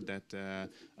sure that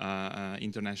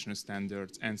international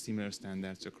standards and similar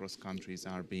standards across countries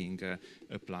are being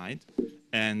applied.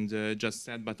 And just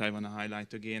said, but I want to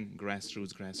highlight again,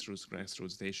 grassroots.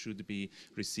 They should be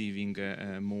receiving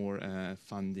more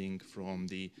funding from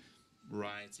the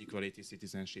rights, equality,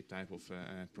 citizenship type of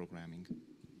programming.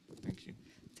 Thank you.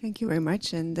 Thank you very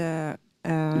much. And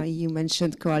you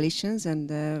mentioned coalitions, and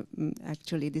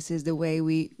actually this is the way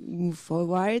we move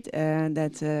forward, and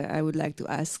that I would like to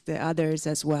ask the others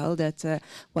as well, that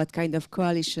what kind of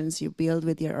coalitions you build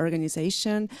with your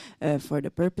organization for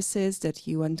the purposes that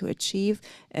you want to achieve,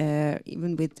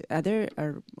 even with other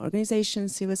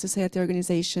organizations, civil society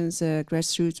organizations,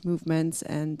 grassroots movements,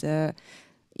 and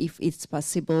if it's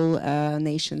possible,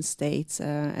 nation states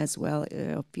as well.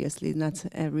 Obviously, not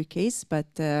every case, but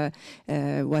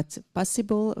what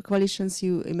possible coalitions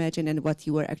you imagine and what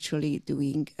you are actually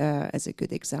doing as a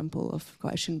good example of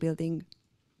coalition building.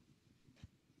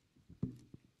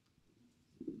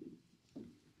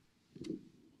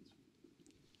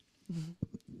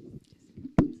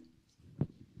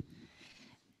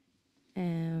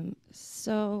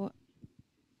 So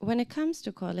when it comes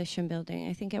to coalition building,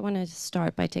 I think I want to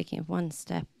start by taking one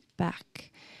step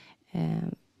back.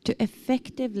 To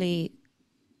effectively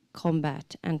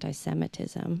combat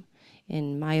anti-Semitism,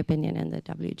 in my opinion and the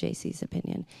WJC's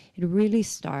opinion, it really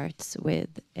starts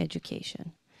with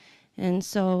education. And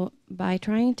so by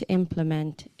trying to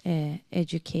implement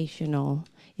educational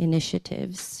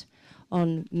initiatives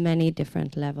on many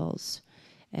different levels,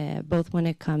 both when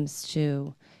it comes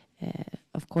to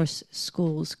of course,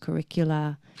 schools,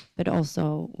 curricula, but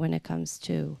also when it comes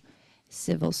to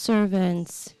civil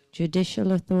servants,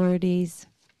 judicial authorities,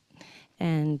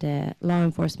 and law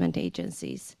enforcement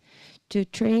agencies, to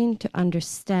train to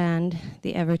understand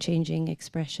the ever-changing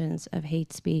expressions of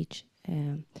hate speech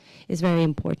is very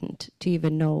important to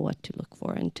even know what to look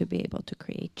for and to be able to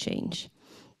create change.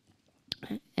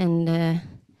 And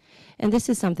this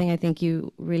is something I think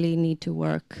you really need to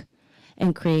work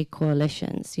and create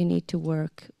coalitions. You need to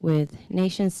work with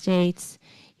nation states.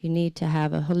 You need to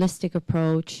have a holistic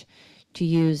approach to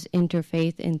use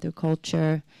interfaith,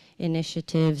 interculture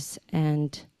initiatives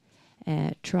and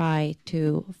try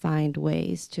to find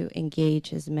ways to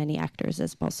engage as many actors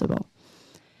as possible.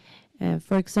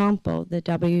 For example, the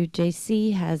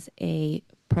WJC has a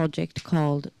project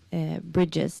called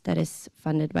Bridges that is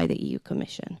funded by the EU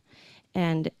Commission.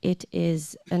 And it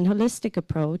is a holistic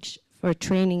approach for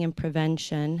training and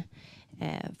prevention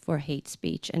for hate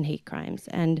speech and hate crimes.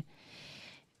 And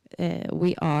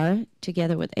we are,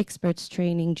 together with experts,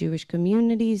 training Jewish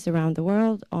communities around the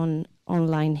world on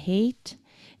online hate.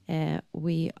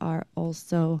 We are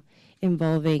also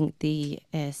involving the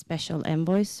special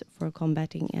envoys for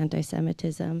combating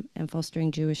anti-Semitism and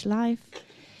fostering Jewish life,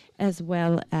 as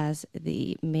well as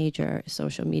the major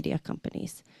social media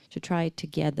companies to try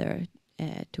together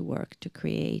to work to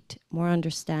create more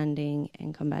understanding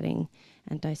and combating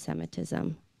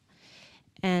anti-Semitism.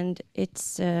 And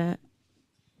it's and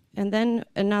then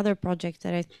another project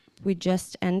that we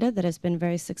just ended that has been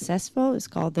very successful is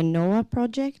called the NOAA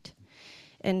project,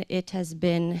 and it has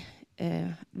been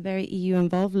very EU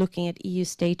involved, looking at EU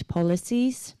state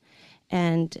policies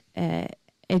and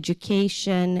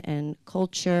education and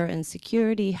culture and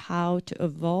security, how to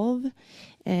evolve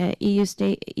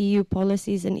EU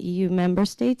policies and EU member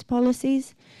states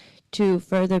policies to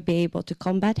further be able to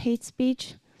combat hate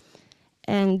speech.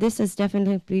 And this has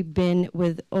definitely been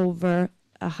with over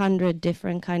 100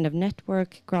 different kind of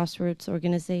network, grassroots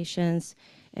organizations,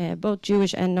 both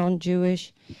Jewish and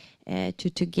non-Jewish, to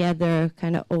together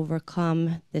kind of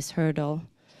overcome this hurdle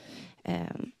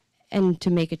and to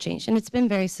make a change. And it's been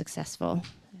very successful,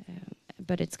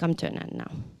 but it's come to an end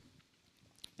now.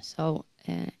 So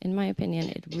in my opinion,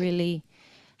 it really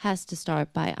has to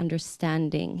start by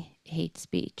understanding hate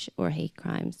speech or hate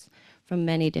crimes from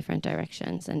many different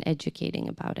directions and educating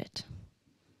about it.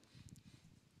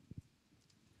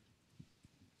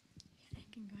 I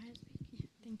can go ahead. Yeah,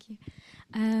 thank you.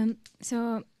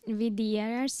 So with the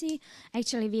ERRC,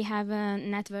 actually we have a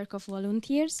network of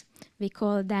volunteers. We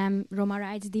call them Roma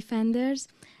rights defenders,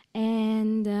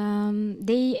 and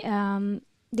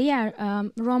they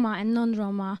are Roma and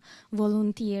non-Roma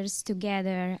volunteers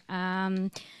together,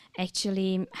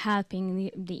 actually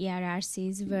helping the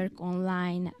ERRC's work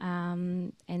online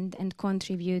and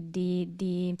contribute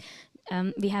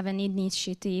we have an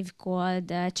initiative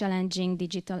called Challenging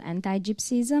Digital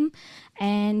Anti-Gypsyism,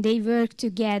 and they work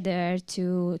together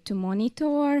to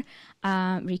monitor,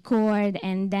 record,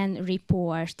 and then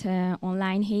report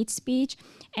online hate speech.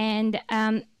 And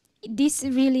this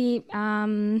really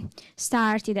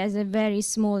started as a very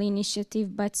small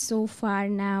initiative, but so far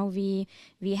now we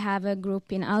have a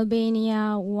group in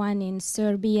Albania, one in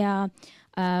Serbia,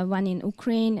 one in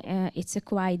Ukraine. It's a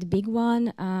quite big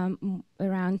one,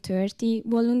 around 30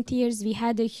 volunteers. We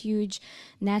had a huge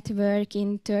network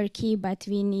in Turkey, but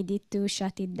we needed to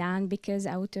shut it down because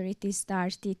authorities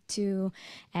started to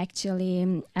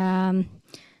actually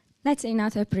let's say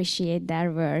not appreciate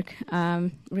their work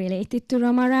related to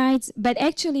Roma rights, but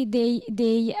actually they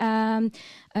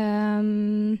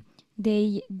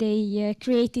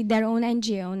created their own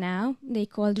NGO now. They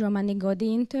called Roma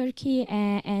in Turkey,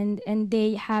 and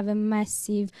they have a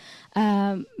massive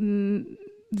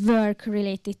work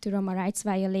related to Roma rights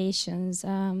violations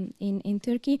in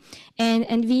Turkey.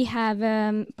 And we have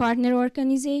partner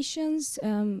organizations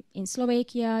in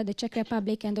Slovakia, the Czech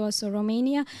Republic, and also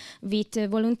Romania, with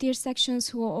volunteer sections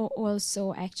who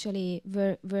also actually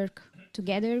work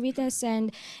together with us.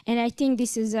 And I think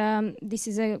this is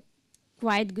a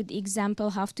quite good example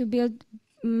how to build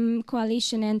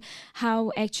coalition, and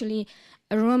how actually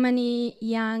Romani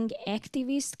young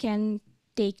activists can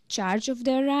take charge of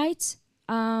their rights,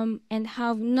 and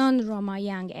how non-Roma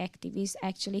young activists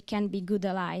actually can be good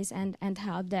allies and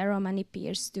help their Romani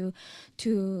peers to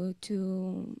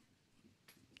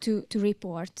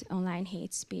report online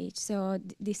hate speech. So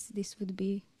this would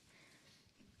be.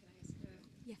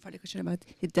 For the question about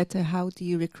it, that how do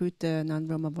you recruit the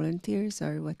non-Roma volunteers,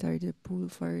 or what are the pool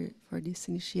for this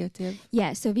initiative?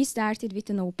 Yeah, so we started with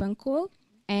an open call,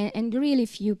 and really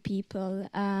few people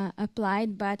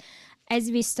applied. But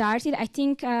as we started, I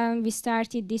think we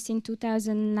started this in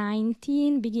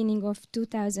 2019, beginning of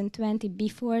 2020,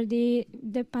 before the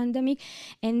pandemic,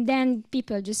 and then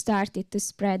people just started to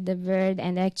spread the word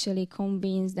and actually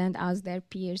convinced and asked their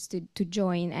peers to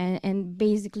join, and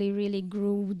basically really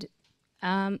grew.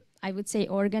 I would say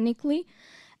organically,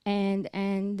 and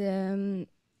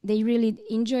they really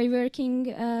enjoy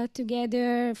working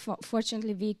together.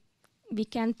 Fortunately, we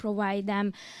can provide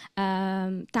them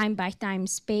time by time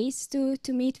space to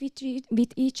meet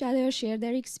with each other, share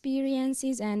their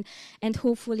experiences, and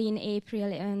hopefully in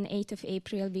April, on 8th of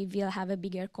April, we will have a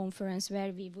bigger conference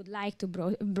where we would like to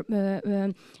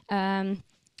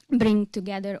bring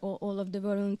together all of the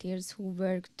volunteers who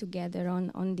work together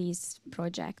on these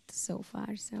projects so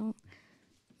far. So,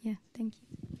 yeah, thank you.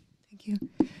 Thank you.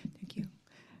 Thank you.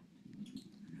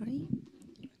 Rory?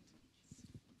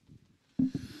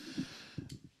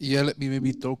 Yeah, let me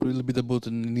maybe talk a little bit about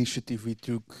an initiative we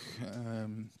took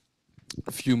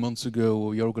a few months ago.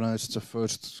 We organized the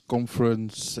first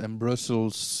conference in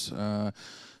Brussels.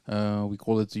 We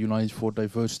call it the United for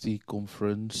Diversity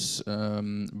conference,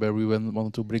 where we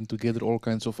wanted to bring together all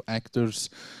kinds of actors,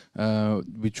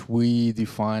 which we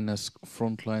define as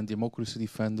frontline democracy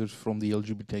defenders from the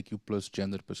LGBTQ plus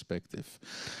gender perspective.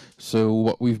 So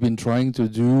what we've been trying to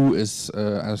do is,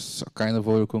 as kind of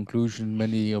our conclusion,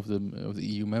 many of the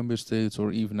EU member states,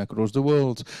 or even across the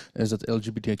world, is that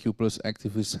LGBTQ plus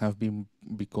activists have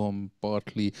become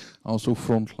partly also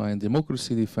frontline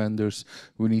democracy defenders.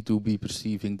 We need to be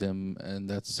perceiving them in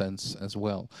that sense as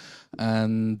well.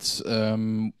 And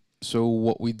so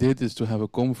what we did is to have a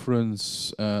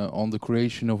conference on the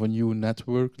creation of a new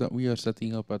network that we are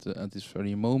setting up at this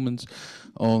very moment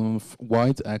on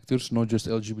white actors, not just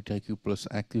LGBTQ plus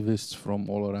activists from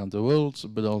all around the world,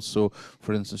 but also,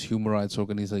 for instance, human rights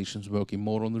organizations working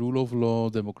more on the rule of law,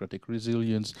 democratic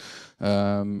resilience,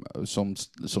 some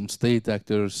state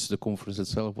actors. The conference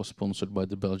itself was sponsored by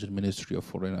the Belgian Ministry of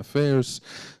Foreign Affairs.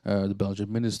 The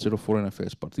Belgian Minister of Foreign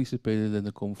Affairs participated in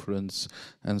the conference,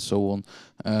 and so on.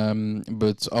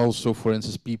 But also, for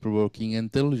instance, people working in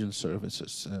intelligence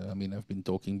services. I mean, I've been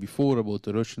talking before about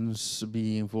the Russians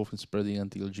being involved in spreading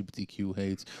anti-LGBTQ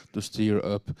hate to steer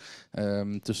up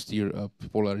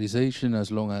polarization.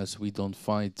 As long as we don't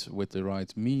fight with the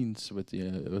right means, with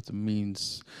the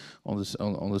means on this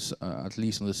at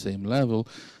least on the same level,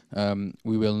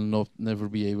 we will never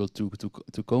be able to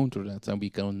counter that, and we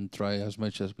can try as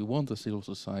much as we want as civil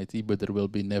society, but there will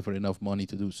be never enough money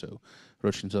to do so.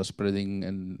 Russians are spreading,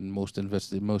 and most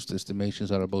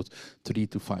estimations are about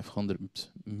 300 to 500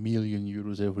 million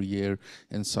euros every year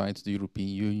inside the European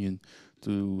Union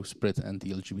to spread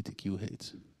anti-LGBTQ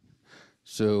hate.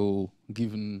 So,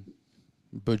 given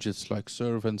budgets like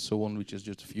SERV and so on, which is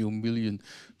just a few million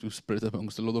to spread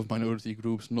amongst a lot of minority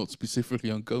groups, not specifically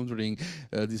on countering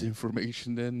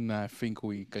disinformation, then I think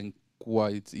we can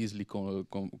quite easily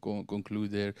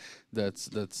conclude there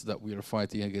that we are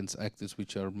fighting against actors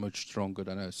which are much stronger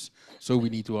than us. So we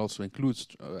need to also include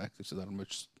actors that are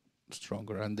much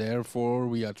stronger, and therefore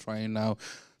we are trying now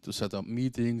to set up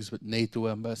meetings with NATO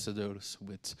ambassadors,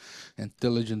 with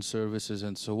intelligence services,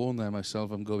 and so on. I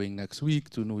myself am going next week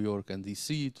to New York and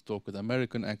DC to talk with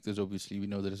American actors. Obviously, we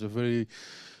know there is a very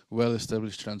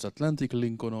well-established transatlantic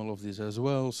link on all of this as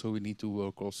well, so we need to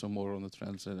work also more on the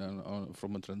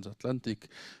from a transatlantic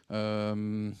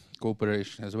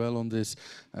cooperation as well on this.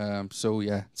 So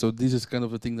yeah, so this is kind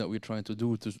of a thing that we're trying to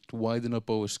do to widen up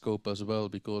our scope as well,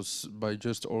 because by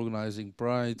just organizing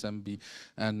Pride and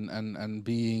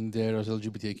being there as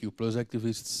LGBTQ plus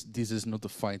activists, this is not a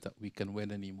fight that we can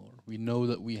win anymore. We know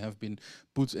that we have been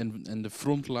put in the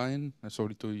front line.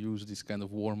 Sorry to use this kind of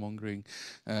warmongering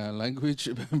language,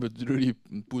 but really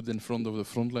put in front of the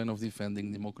front line of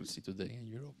defending democracy today in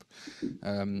Europe.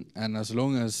 And as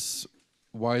long as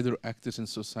wider actors in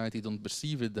society don't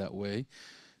perceive it that way,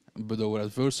 but our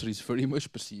adversaries very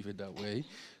much perceive it that way,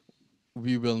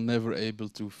 we will never able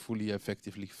to fully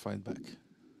effectively fight back.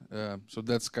 So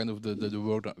that's kind of the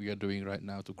work that we are doing right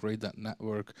now, to create that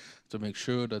network, to make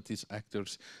sure that these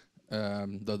actors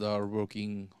that are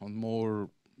working on more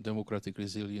democratic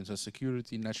resilience and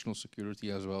security, national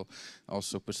security as well,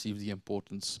 also perceive the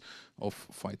importance of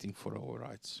fighting for our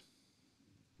rights.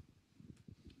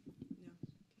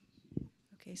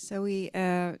 Okay, so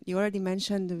you already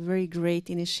mentioned the very great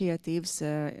initiatives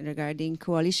regarding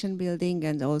coalition building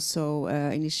and also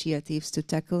initiatives to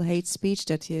tackle hate speech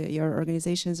that your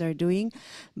organizations are doing.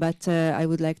 But I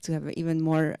would like to have an even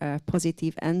more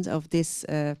positive end of this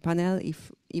panel,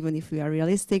 even if we are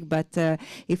realistic, but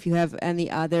if you have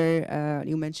any other,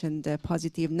 you mentioned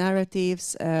positive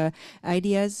narratives,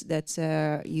 ideas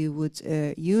that you would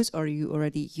use or you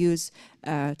already use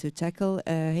to tackle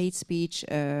hate speech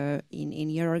in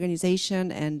your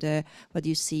organization, and what do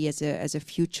you see as a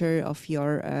future of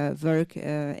your work,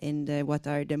 and what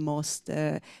are the most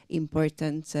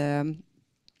important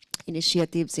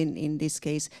initiatives in this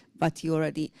case, but you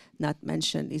already not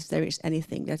mentioned, if there is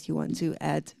anything that you want to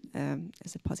add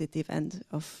as a positive end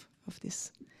of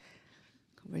this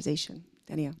conversation.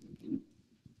 Dániel.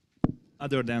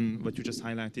 Other than what you just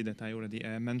highlighted that I already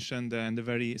mentioned, and the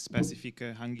very specific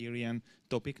Hungarian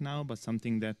topic now, but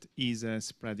something that is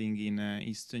spreading in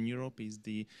Eastern Europe is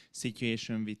the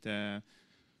situation with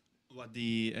what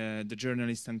the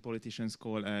journalists and politicians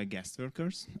call guest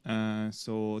workers.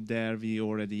 So there we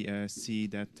already see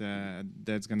that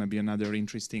that's going to be another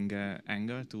interesting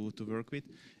angle to work with.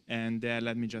 And there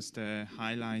let me just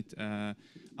highlight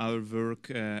our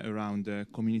work around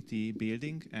community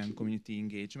building and community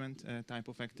engagement type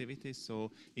of activities.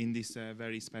 So in this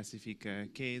very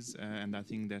specific case, and I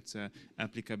think that's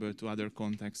applicable to other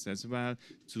contexts as well,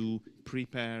 to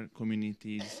prepare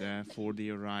communities for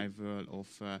the arrival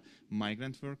of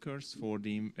migrant workers, for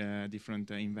the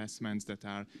different investments that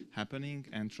are happening,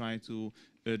 and try to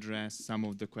address some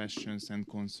of the questions and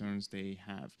concerns they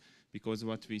have. Because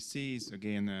what we see is,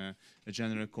 again, a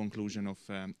general conclusion of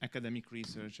academic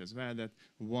research as well, that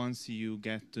once you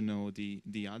get to know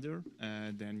the other,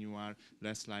 then you are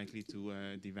less likely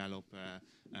to develop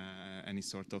any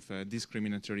sort of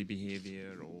discriminatory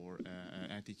behavior or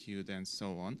attitude and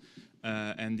so on.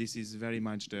 And this is very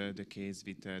much the case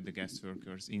with the guest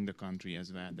workers in the country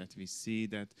as well, that we see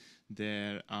that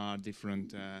there are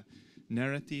different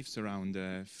narratives around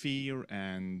fear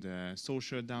and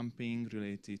social dumping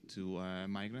related to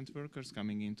migrant workers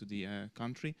coming into the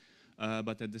country.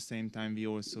 But at the same time, we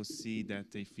also see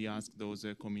that if we ask those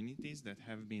communities that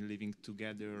have been living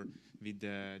together with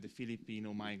the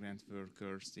Filipino migrant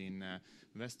workers in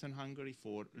Western Hungary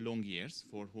for long years,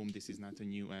 for whom this is not a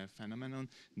new phenomenon,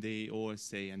 they all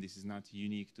say, and this is not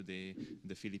unique to the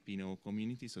Filipino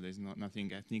community, so there's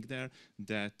nothing ethnic there,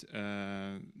 that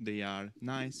they are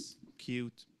nice,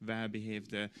 cute,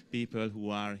 well-behaved people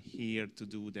who are here to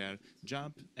do their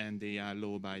job, and they are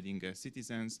law-abiding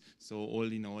citizens. So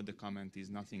all in all, the comment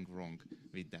is nothing wrong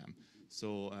with them.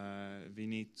 So we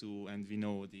need to, and we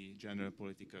know the general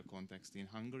political context in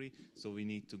Hungary, so we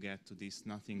need to get to this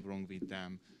nothing wrong with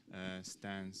them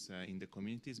stance in the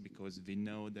communities, because we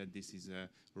know that this is a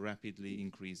rapidly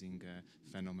increasing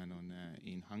phenomenon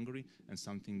in Hungary, and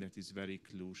something that is very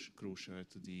crucial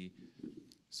to the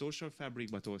social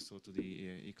fabric, but also to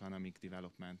the economic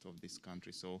development of this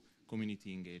country. So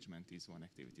community engagement is one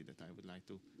activity that I would like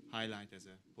to highlight as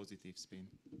a positive spin.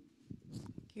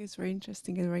 It's very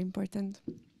interesting and very important.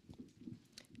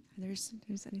 There's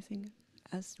anything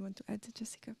else you want to add,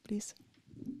 Jessica, please?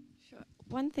 Sure.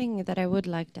 One thing that I would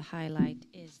like to highlight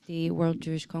is the World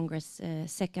Jewish Congress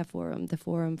SECA Forum, the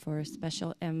Forum for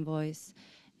Special Envoys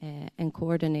and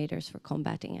Coordinators for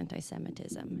Combating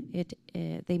Anti-Semitism.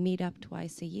 They meet up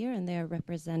twice a year, and they are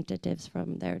representatives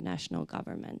from their national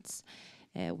governments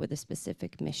with a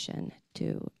specific mission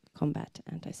to combat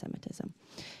anti-Semitism.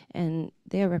 And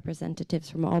they are representatives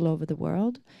from all over the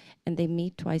world, and they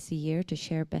meet twice a year to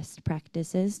share best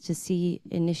practices, to see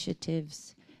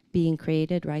initiatives being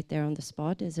created right there on the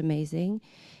spot is amazing.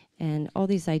 And all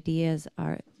these ideas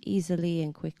are easily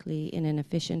and quickly, in an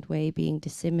efficient way, being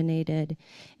disseminated.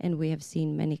 And we have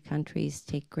seen many countries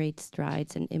take great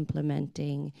strides in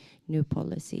implementing new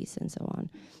policies and so on.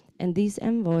 And these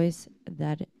envoys,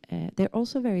 that they're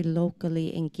also very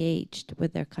locally engaged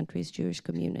with their country's Jewish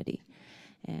community.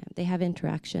 They have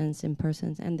interactions in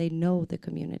person, and they know the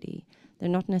community. They're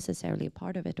not necessarily a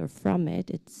part of it or from it.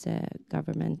 It's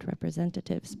government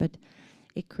representatives, but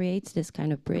it creates this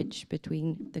kind of bridge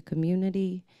between the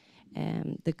community,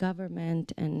 the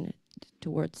government, and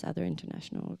towards other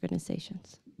international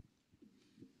organizations.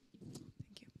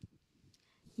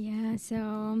 Yeah,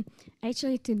 so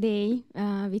actually today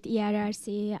with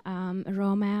ERRC,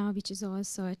 Roma, which is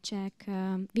also a Czech,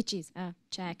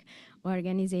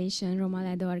 organization,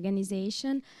 Roma-led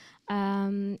organization,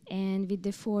 and with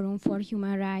the Forum for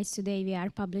Human Rights today, we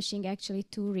are publishing actually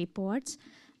 2 reports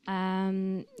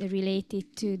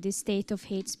related to the state of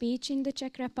hate speech in the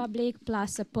Czech Republic,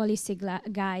 plus a policy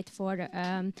guide for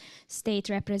state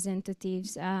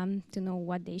representatives to know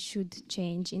what they should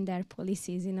change in their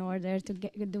policies in order to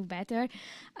do better.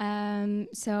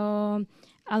 So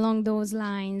along those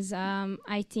lines,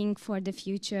 I think for the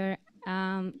future,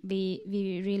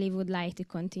 we really would like to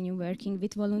continue working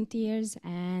with volunteers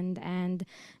and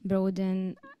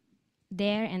broaden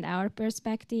their and our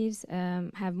perspectives,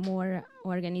 have more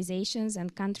organizations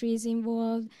and countries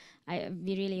involved.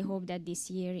 We really hope that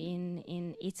this year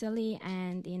in Italy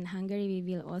and in Hungary we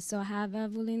will also have a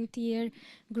volunteer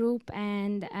group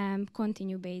and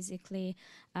continue basically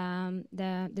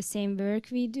the same work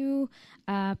we do,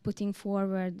 putting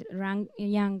forward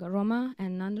young Roma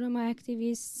and non-Roma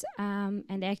activists,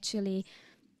 and actually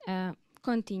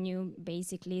continue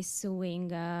basically suing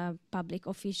public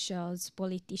officials,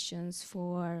 politicians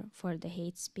for the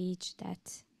hate speech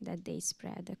that they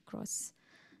spread across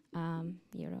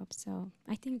Europe. So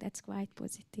I think that's quite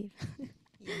positive.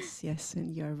 Yes,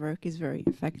 and your work is very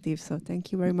effective. So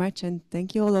thank you very much, and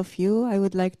thank you all of you. I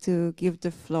would like to give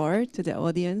the floor to the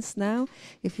audience now.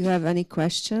 If you have any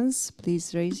questions,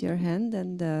 please raise your hand,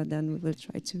 and then we will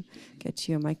try to get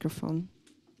you a microphone.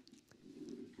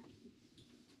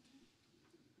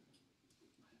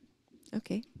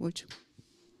 Okay, Vuc.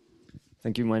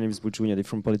 Thank you. My name is Vuc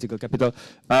from Political Capital.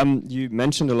 You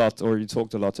mentioned a lot, or you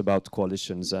talked a lot about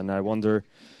coalitions, and I wonder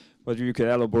whether you could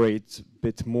elaborate a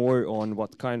bit more on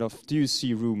what kind of, do you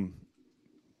see room,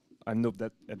 I know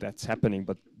that that's happening,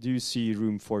 but do you see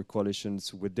room for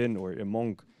coalitions within or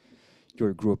among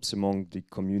your groups, among the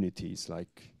communities,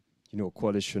 like, you know,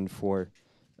 coalition for,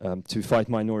 to fight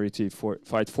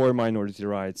for minority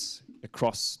rights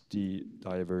across the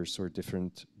diverse or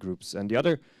different groups? And the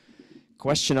other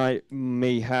question I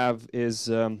may have is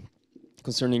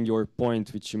concerning your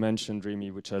point, which you mentioned,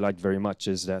 Rémy, which I like very much,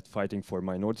 is that fighting for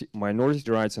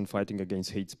minority rights and fighting against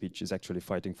hate speech is actually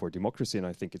fighting for democracy. And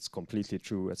I think it's completely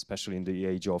true, especially in the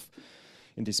age of,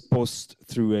 in this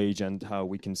post-through age, and how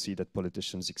we can see that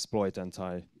politicians exploit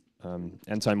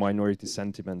anti-minority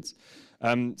sentiments.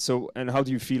 So, and how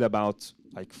do you feel about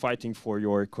like fighting for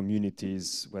your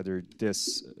communities, whether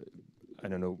this, I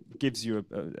don't know, gives you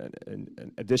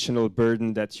an additional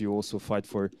burden that you also fight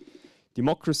for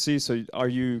democracy? So are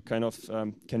you kind of,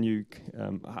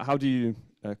 how do you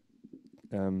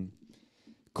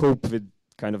cope with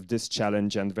kind of this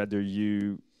challenge, and whether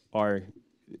you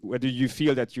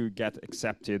feel that you get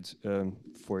accepted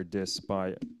for this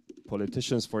by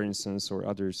politicians, for instance, or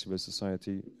other civil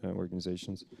society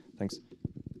organizations? Thanks.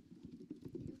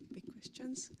 Big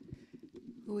questions.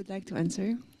 Who would like to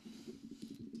answer?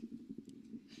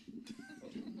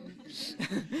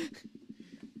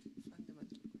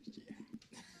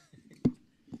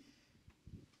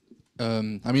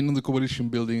 I mean, on the coalition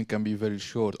building, it can be very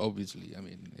short, obviously. I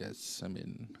mean, yes, I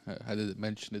mean, I didn't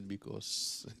mention it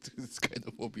because it's kind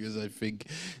of obvious, I think,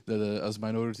 that as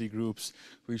minority groups,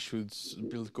 we should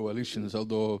build coalitions,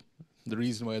 although the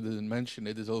reason why I didn't mention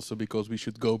it is also because we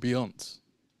should go beyond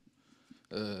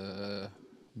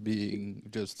being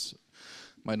just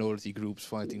minority groups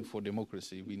fighting for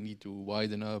democracy. We need to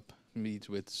widen up, meet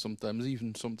with sometimes a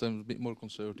bit more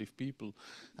conservative people,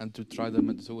 and to try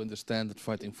them to understand that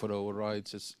fighting for our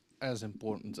rights is as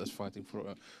important as fighting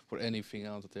for anything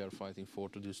else that they are fighting for,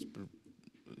 to just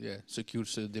secure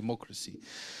democracy.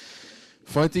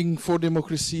 Fighting for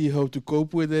democracy, how to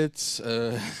cope with it,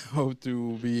 how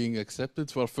to being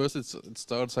accepted. Well, first it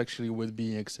starts actually with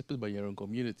being accepted by your own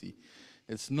community.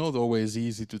 It's not always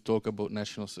easy to talk about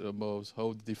about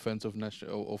how the defense of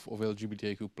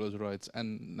LGBTIQ plus rights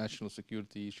and national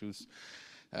security issues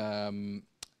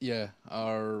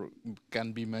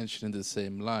can be mentioned in the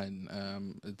same line.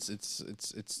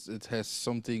 It has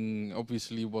something,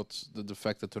 obviously, what the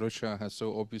fact that Russia has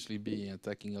so obviously been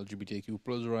attacking LGBTIQ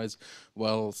plus rights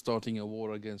while starting a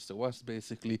war against the West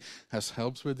basically has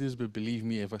helped with this. But believe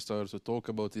me, if I started to talk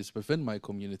about this within my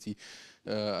community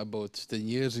about 10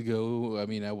 years ago, I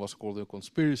mean, I was called a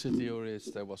conspiracy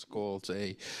theorist, I was called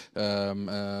a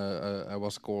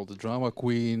drama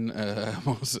queen,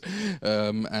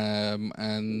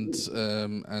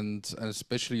 and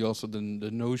especially also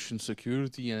the notion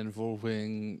security and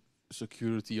involving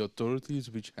security authorities,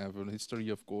 which have a history,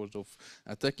 of course, of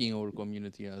attacking our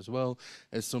community as well,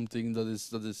 as something that is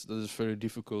very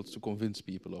difficult to convince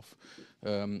people of.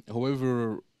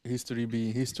 However, history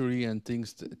being history and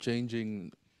things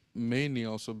changing, mainly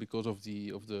also because of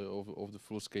the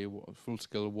full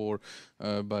scale war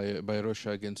by Russia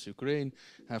against Ukraine,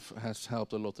 has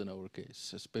helped a lot in our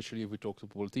case. Especially if we talk to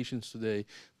politicians today,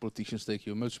 politicians take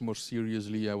you much more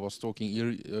seriously. I was talking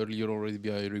earlier already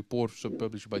by a report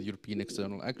published by the European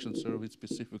External Action Service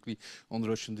specifically on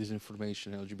Russian disinformation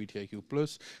and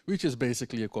LGBTIQ+, which is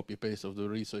basically a copy paste of the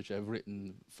research I've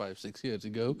written 5-6 years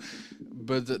ago.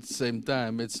 But at the same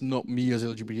time, it's not me as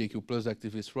LGBTIQ+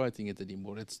 activist writing it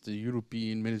anymore. It's the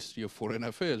European Ministry of Foreign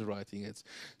Affairs writing it.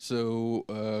 So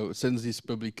since this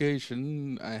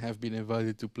publication, I have been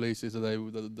invited to places that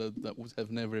that would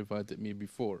have never invited me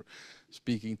before.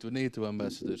 Speaking to NATO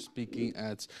ambassadors, speaking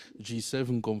at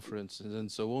G7 conferences,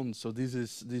 and so on. So this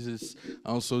is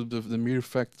also the mere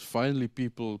fact finally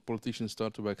politicians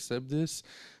start to accept this,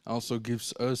 also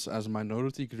gives us as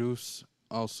minority groups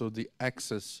also the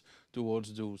access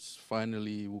towards those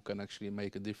finally who can actually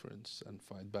make a difference and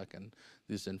fight back in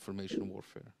this information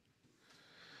warfare.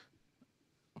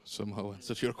 Somehow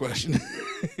answered your question.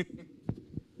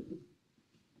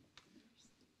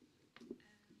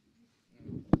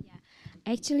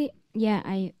 Actually, yeah,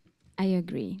 I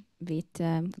agree with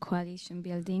coalition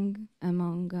building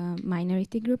among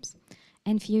minority groups.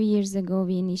 And a few years ago,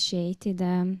 we initiated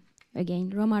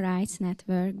again Roma Rights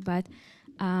Network, but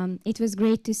it was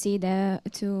great to see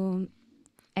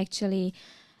actually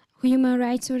human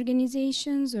rights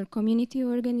organizations or community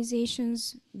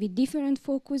organizations with different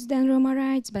focus than Roma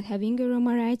rights, but having a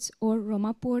Roma rights or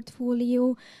Roma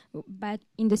portfolio, but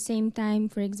in the same time,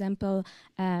 for example,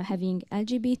 having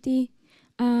LGBT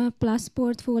plus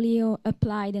portfolio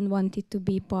applied and wanted to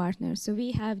be partners. So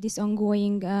we have this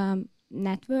ongoing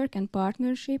network and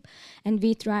partnership, and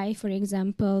we try, for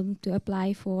example, to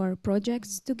apply for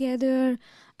projects together,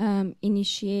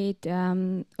 initiate,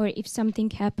 or if something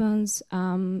happens,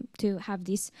 to have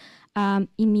this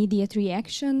immediate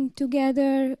reaction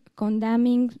together,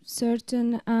 condemning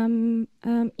certain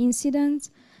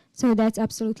incidents. So that's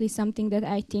absolutely something that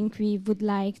I think we would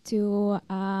like to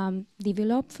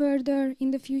develop further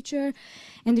in the future.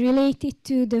 And related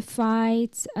to the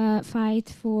fight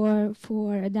for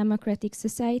a democratic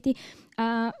society,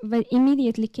 what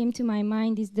immediately came to my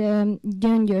mind is the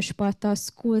Gyöngyöspata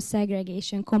school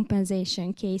segregation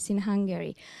compensation case in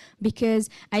Hungary, because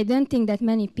I don't think that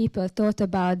many people thought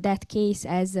about that case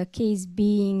as a case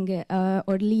being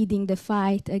or leading the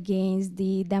fight against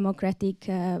the democratic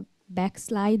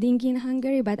backsliding in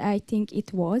Hungary, but I think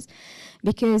it was,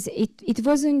 because it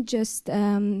wasn't just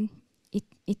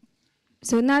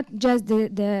so not just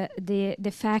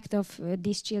the fact of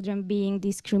these children being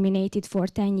discriminated for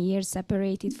 10 years,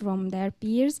 separated from their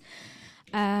peers,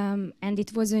 and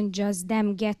it wasn't just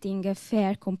them getting a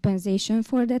fair compensation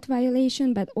for that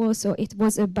violation, but also it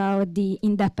was about the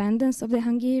independence of the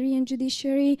Hungarian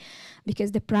judiciary,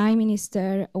 because the Prime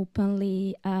Minister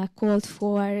openly called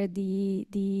for the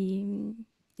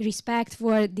respect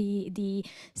for the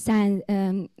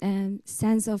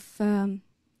sense of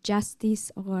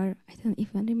justice, or I don't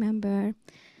even remember.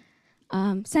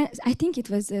 I think it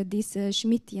was this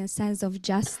Schmittian sense of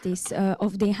justice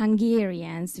of the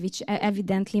Hungarians, which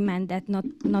evidently meant that not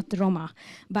Roma,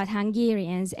 but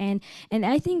Hungarians. And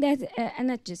I think that, and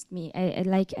not just me,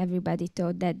 like everybody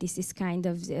thought that this is kind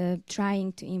of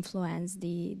trying to influence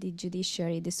the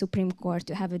judiciary, the Supreme Court,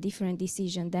 to have a different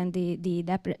decision than the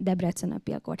Debrecen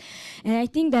Appeal Court. And I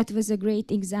think that was a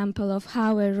great example of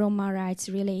how a Roma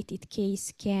rights-related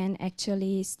case can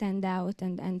actually stand out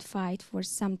and fight for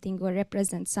something, or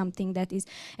represent something that is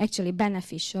actually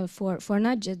beneficial for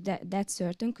not just that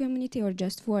certain community or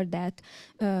just for that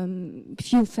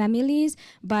few families,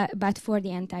 but for the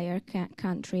entire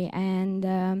country. And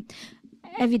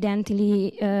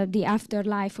evidently the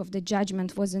afterlife of the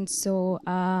judgment wasn't so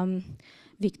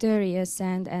victorious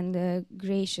and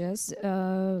gracious,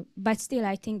 but still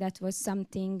I think that was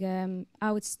something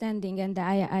outstanding, and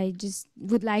I just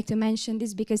would like to mention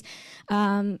this because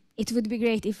it would be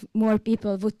great if more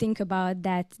people would think about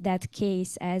that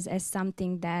case as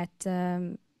something that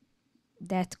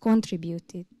that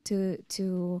contributed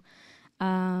to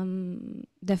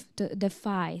the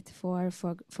fight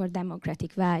for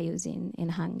democratic values in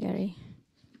Hungary.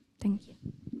 Thank you.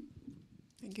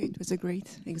 Thank you. It was a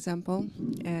great example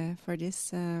for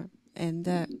this. And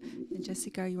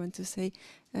Jessica, you want to say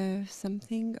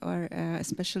something? Or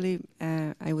especially,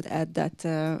 I would add that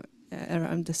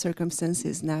around the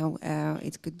circumstances now,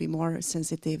 it could be more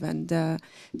sensitive and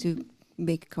to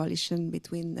big coalition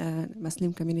between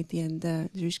Muslim community and the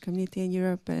Jewish community in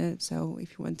Europe. So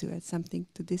if you want to add something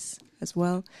to this as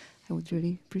well, I would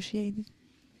really appreciate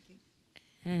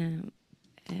it.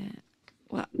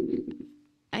 Well,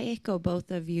 I echo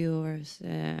both of yours,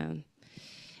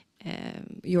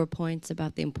 your points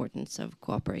about the importance of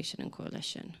cooperation and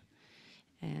coalition.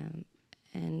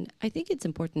 And I think it's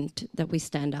important that we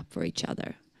stand up for each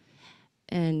other.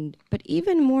 But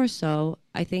even more so,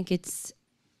 I think it's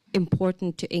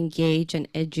important to engage and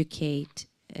educate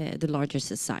the larger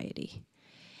society.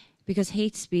 Because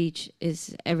hate speech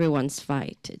is everyone's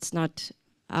fight. It's not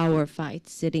our fight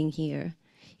sitting here.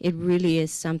 It really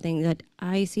is something that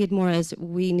I see it more as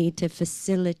we need to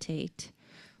facilitate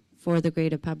for the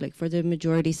greater public, for the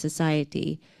majority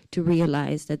society, to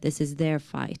realize that this is their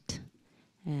fight,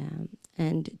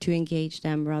 and to engage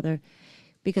them rather,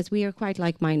 because we are quite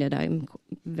like-minded, I'm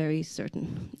very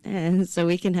certain. And so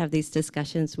we can have these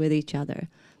discussions with each other,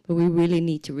 but we really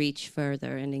need to reach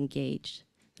further and engage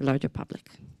the larger public.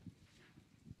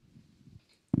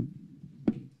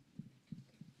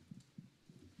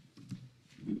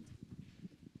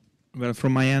 Well,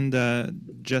 from my end,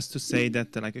 just to say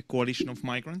that like a coalition of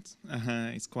migrants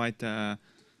is quite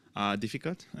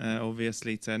difficult.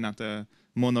 Obviously, it's not a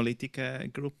monolithic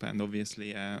group, and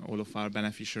obviously all of our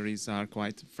beneficiaries are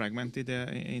quite fragmented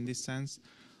in this sense.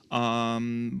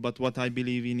 But what I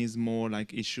believe in is more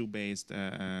like issue-based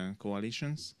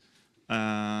coalitions,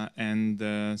 and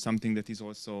something that is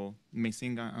also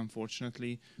missing,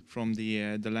 unfortunately, from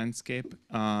the landscape.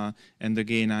 And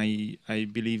again, I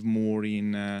believe more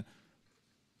in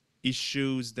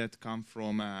issues that come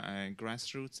from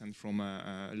grassroots and from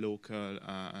local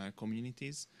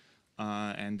communities,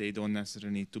 and they don't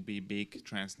necessarily need to be big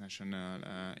transnational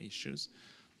issues.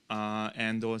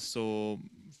 And also,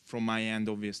 from my end,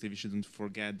 obviously, we shouldn't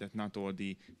forget that not all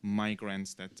the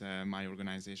migrants that my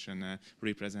organization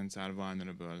represents are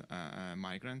vulnerable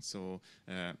migrants. So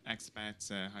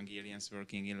expats, Hungarians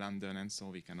working in London, and so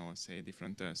we can all say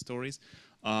different stories.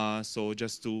 So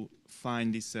just to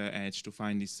find this edge, to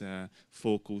find this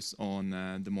focus on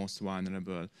the most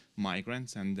vulnerable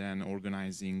migrants, and then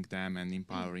organizing them and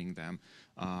empowering them,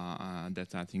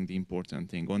 that's, I think, the important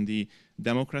thing. On the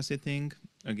democracy thing,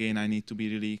 again, I need to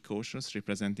be really cautious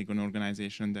representing an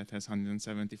organization that has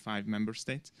 175 member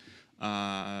states.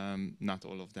 Not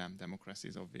all of them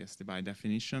democracies, obviously, by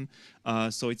definition.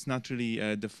 So it's not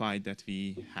really the fight that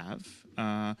we have.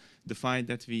 The fight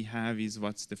that we have is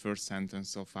what's the first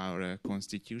sentence of our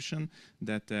constitution,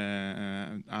 that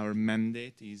our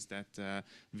mandate is that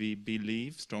we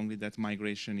believe strongly that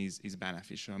migration is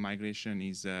beneficial. Migration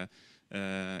is a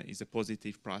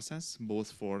positive process,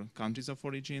 both for countries of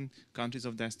origin, countries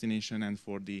of destination, and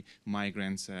for the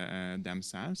migrants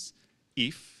themselves,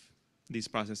 if these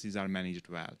processes are managed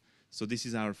well. So this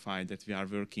is our fight, that we are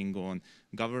working on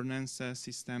governance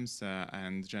systems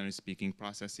and, generally speaking,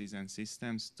 processes and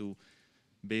systems to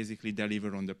basically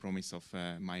deliver on the promise of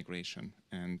migration.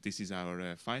 And this is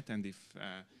our fight, and if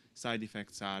side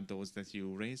effects are those that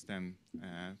you raised, then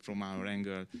from our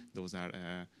angle, those are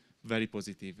very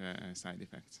positive side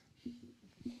effects.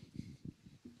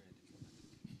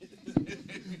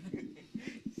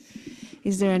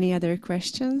 Is there any other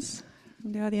questions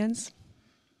from the audience?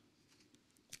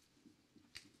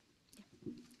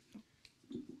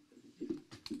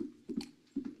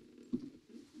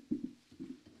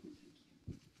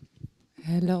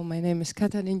 Hello, my name is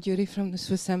Katalin Gyuri from the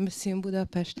Swiss Embassy in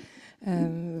Budapest.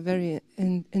 Very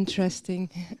interesting,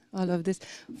 all of this.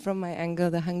 From my angle,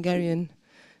 the Hungarian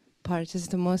part is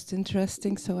the most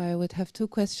interesting, so I would have two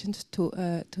questions to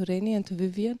Rémy and to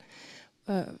Vivien.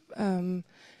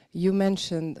 You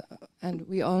mentioned, and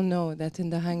we all know that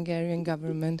in the Hungarian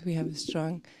government we have a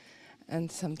strong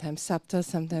and sometimes subtle,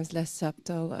 sometimes less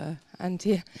subtle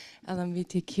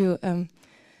anti-LGBTQ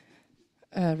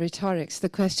rhetorics. The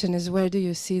question is, where do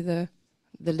you see the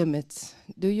limits?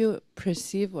 Do you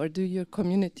perceive, or do your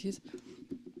communities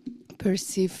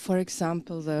perceive, for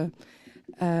example, the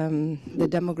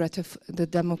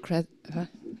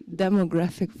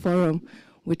demographic forum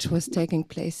which was taking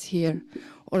place here,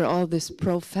 or all this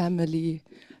pro-family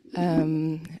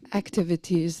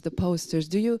activities, the posters?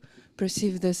 Do you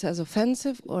perceive this as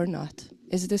offensive or not?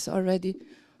 Is this already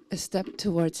a step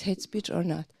towards hate speech or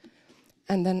not?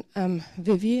 And then,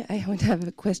 Vivien, I would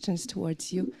have questions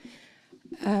towards you.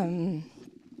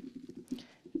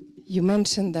 You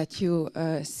mentioned that you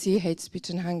see hate speech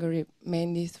in Hungary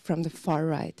mainly from the far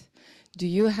right. Do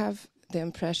you have the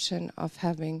impression of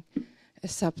having a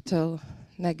subtle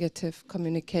negative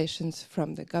communications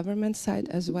from the government side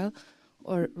as well,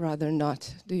 or rather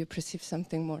not? Do you perceive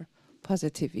something more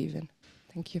positive even?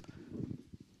 Thank you.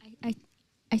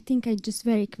 I think I just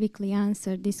very quickly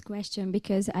answered this question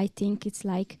because I think it's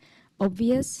like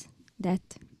obvious that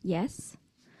yes,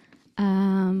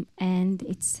 and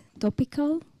it's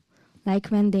topical. Like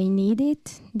when they need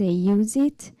it, they use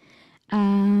it,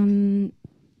 and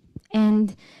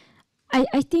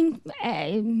I think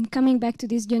coming back to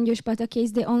this Gyöngyöspata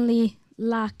case, the only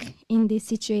luck in this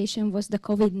situation was the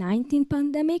COVID-19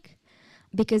 pandemic,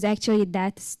 because actually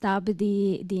that stopped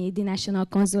the national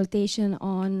consultation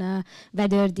on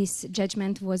whether this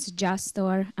judgment was just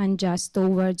or unjust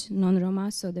towards non-Roma,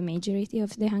 so the majority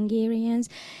of the Hungarians,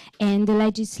 and the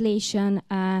legislation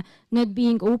not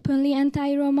being openly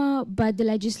anti-Roma, but the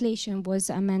legislation was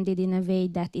amended in a way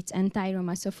that it's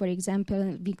anti-Roma. So for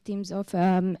example, victims of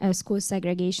school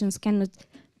segregations cannot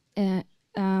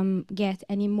get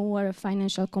any more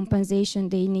financial compensation.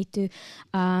 They need to,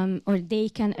 or they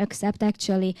can accept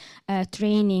actually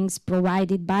trainings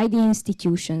provided by the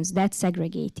institutions that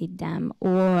segregated them,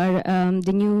 or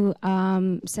the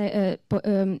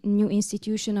new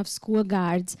institution of school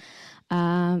guards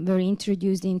were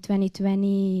introduced in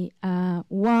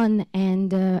 2021,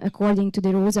 and according to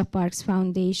the Rosa Parks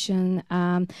Foundation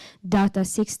data,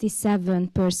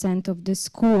 67% of the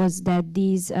schools that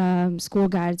these school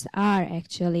guards are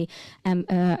actually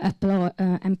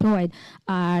employed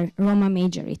are Roma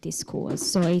majority schools.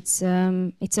 So it's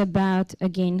about,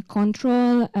 again,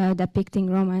 control, depicting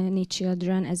Romani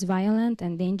children as violent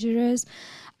and dangerous.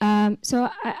 So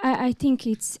I think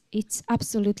it's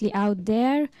absolutely out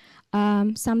there.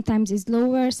 Sometimes it's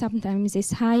lower, sometimes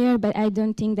it's higher, but I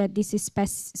don't think that this is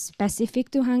specific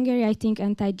to Hungary. I think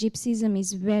anti-Gypsyism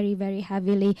is very, very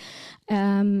heavily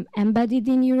embedded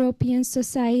in European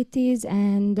societies,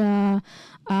 and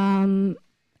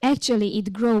actually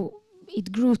it grew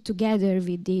together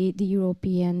with the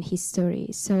European history.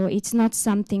 So it's not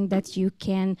something that you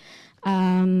can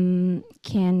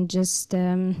just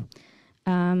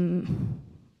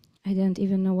I don't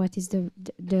even know what is the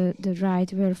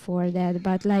right word for that,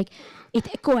 but like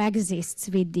it coexists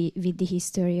with the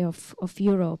history of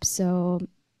Europe. So,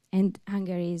 and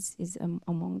Hungary is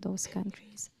among those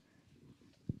countries.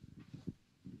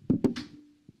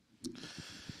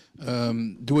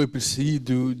 Do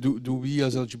we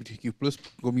as LGBTQ plus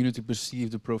community perceive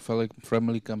the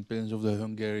pro-family campaigns of the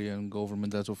Hungarian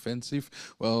government as offensive?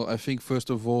 Well, I think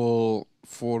first of all,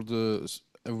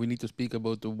 we need to speak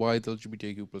about the wide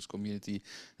LGBTQ plus community.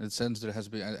 In a sense, there has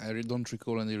been, I don't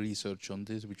recall any research on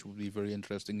this, which would be very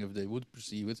interesting if they would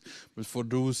perceive it. But for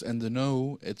those in the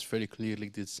know, it's very clearly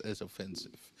this as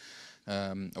offensive.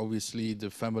 Obviously,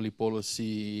 the family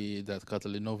policy that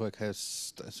Katalin Novak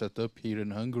has set up here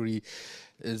in Hungary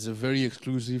is a very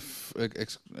exclusive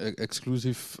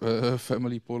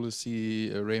family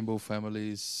policy. Rainbow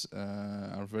families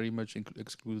are very much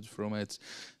excluded from it.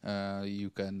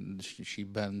 She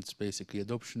bans basically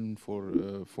adoption for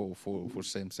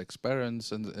same-sex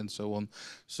parents and so on.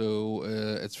 So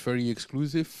it's very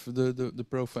exclusive. The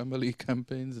pro-family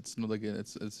campaigns. It's not again.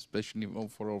 It's especially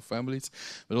for all families,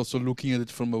 but also looking at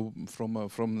it from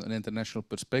an international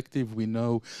perspective, we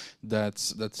know that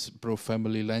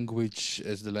pro-family language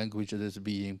is the language that is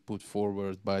being put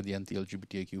forward by the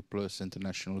anti-LGBTQ plus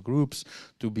international groups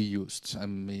to be used. I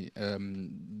mean,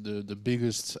 the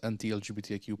biggest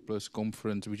anti-LGBTQ plus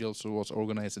conference, which also was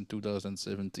organized in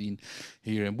 2017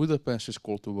 here in Budapest, is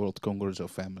called the World Congress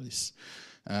of Families.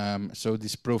 So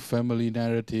this pro-family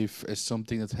narrative is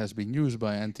something that has been used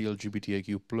by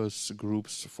anti-LGBTIQ plus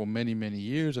groups for many, many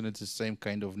years, and it's the same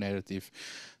kind of narrative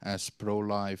as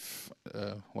pro-life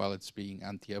while it's being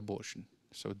anti-abortion.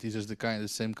 So this is the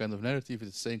same kind of narrative,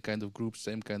 it's the same kind of group,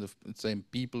 same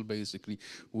people basically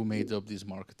who made up this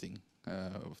marketing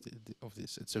of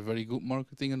this. It's a very good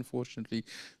marketing, unfortunately,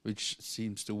 which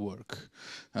seems to work.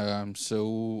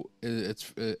 So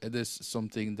it is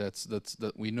something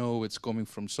that we know it's coming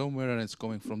from somewhere, and it's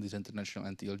coming from these international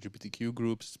anti-LGBTQ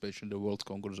groups, especially the World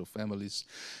Congress of Families,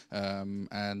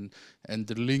 and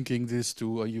they're linking this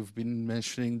to you've been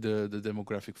mentioning the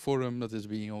demographic forum that is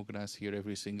being organized here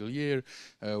every single year.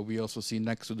 We also see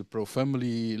next to the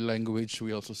pro-family language,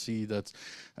 we also see that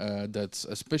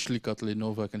especially Katalin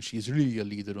Novak, and she's really a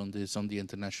leader on this on the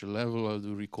international level. I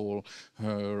do recall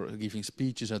her giving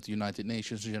speeches at the United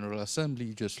Nations General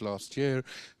Assembly just last year,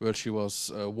 where she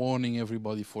was warning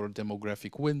everybody for a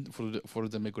demographic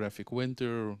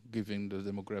winter, given the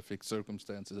demographic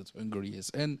circumstances that Hungary is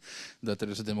in, that there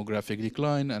is a demographic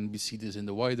decline, and we see this in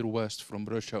the wider West, from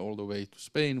Russia all the way to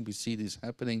Spain. We see this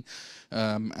happening,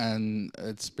 and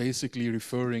it's basically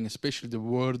referring, especially the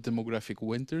word demographic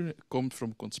winter, comes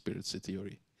from conspiracy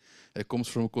theory. It comes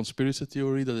from a conspiracy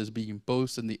theory that is being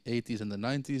imposed in the 80s and the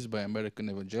 90s by American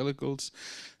evangelicals,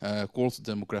 called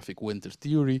the demographic winter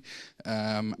theory,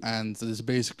 and it is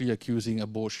basically accusing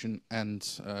abortion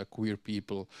and queer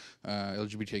people,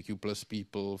 LGBTQ plus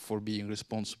people, for being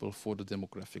responsible for the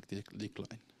demographic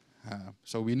decline.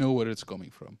 So we know where it's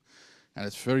coming from. And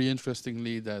it's very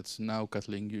interestingly that now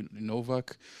Kathleen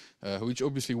Novak, which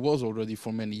obviously was already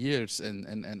for many years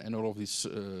and all of these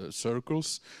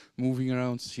circles moving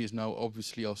around, she is now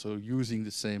obviously also using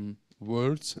the same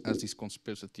words as these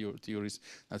conspiracy theories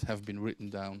that have been written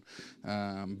down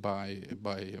by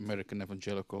American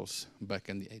evangelicals back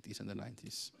in the 80s and the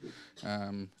 90s.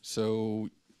 So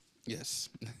yes,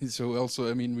 so also,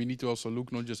 I mean, we need to also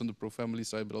look not just on the pro-family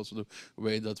side, but also the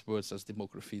way that words as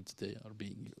demography today are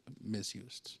being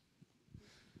misused.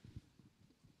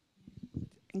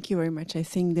 Thank you very much. I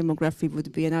think demography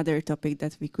would be another topic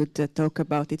that we could talk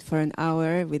about it for an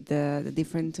hour with the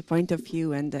different point of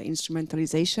view and the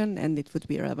instrumentalization, and it would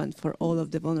be relevant for all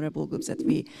of the vulnerable groups that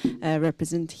we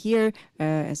represent here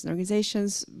as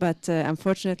organizations. But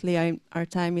unfortunately, our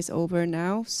time is over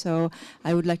now. So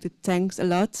I would like to thank a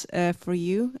lot for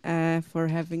you for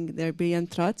having their brilliant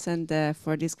thoughts and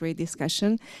for this great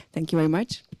discussion. Thank you very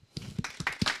much.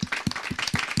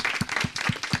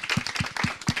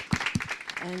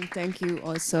 And thank you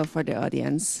also for the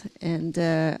audience. And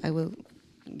I will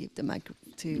give the mic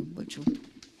to Bochu.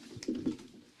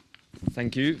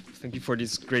 Thank you. Thank you for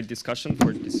this great discussion,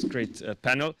 for this great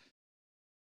panel.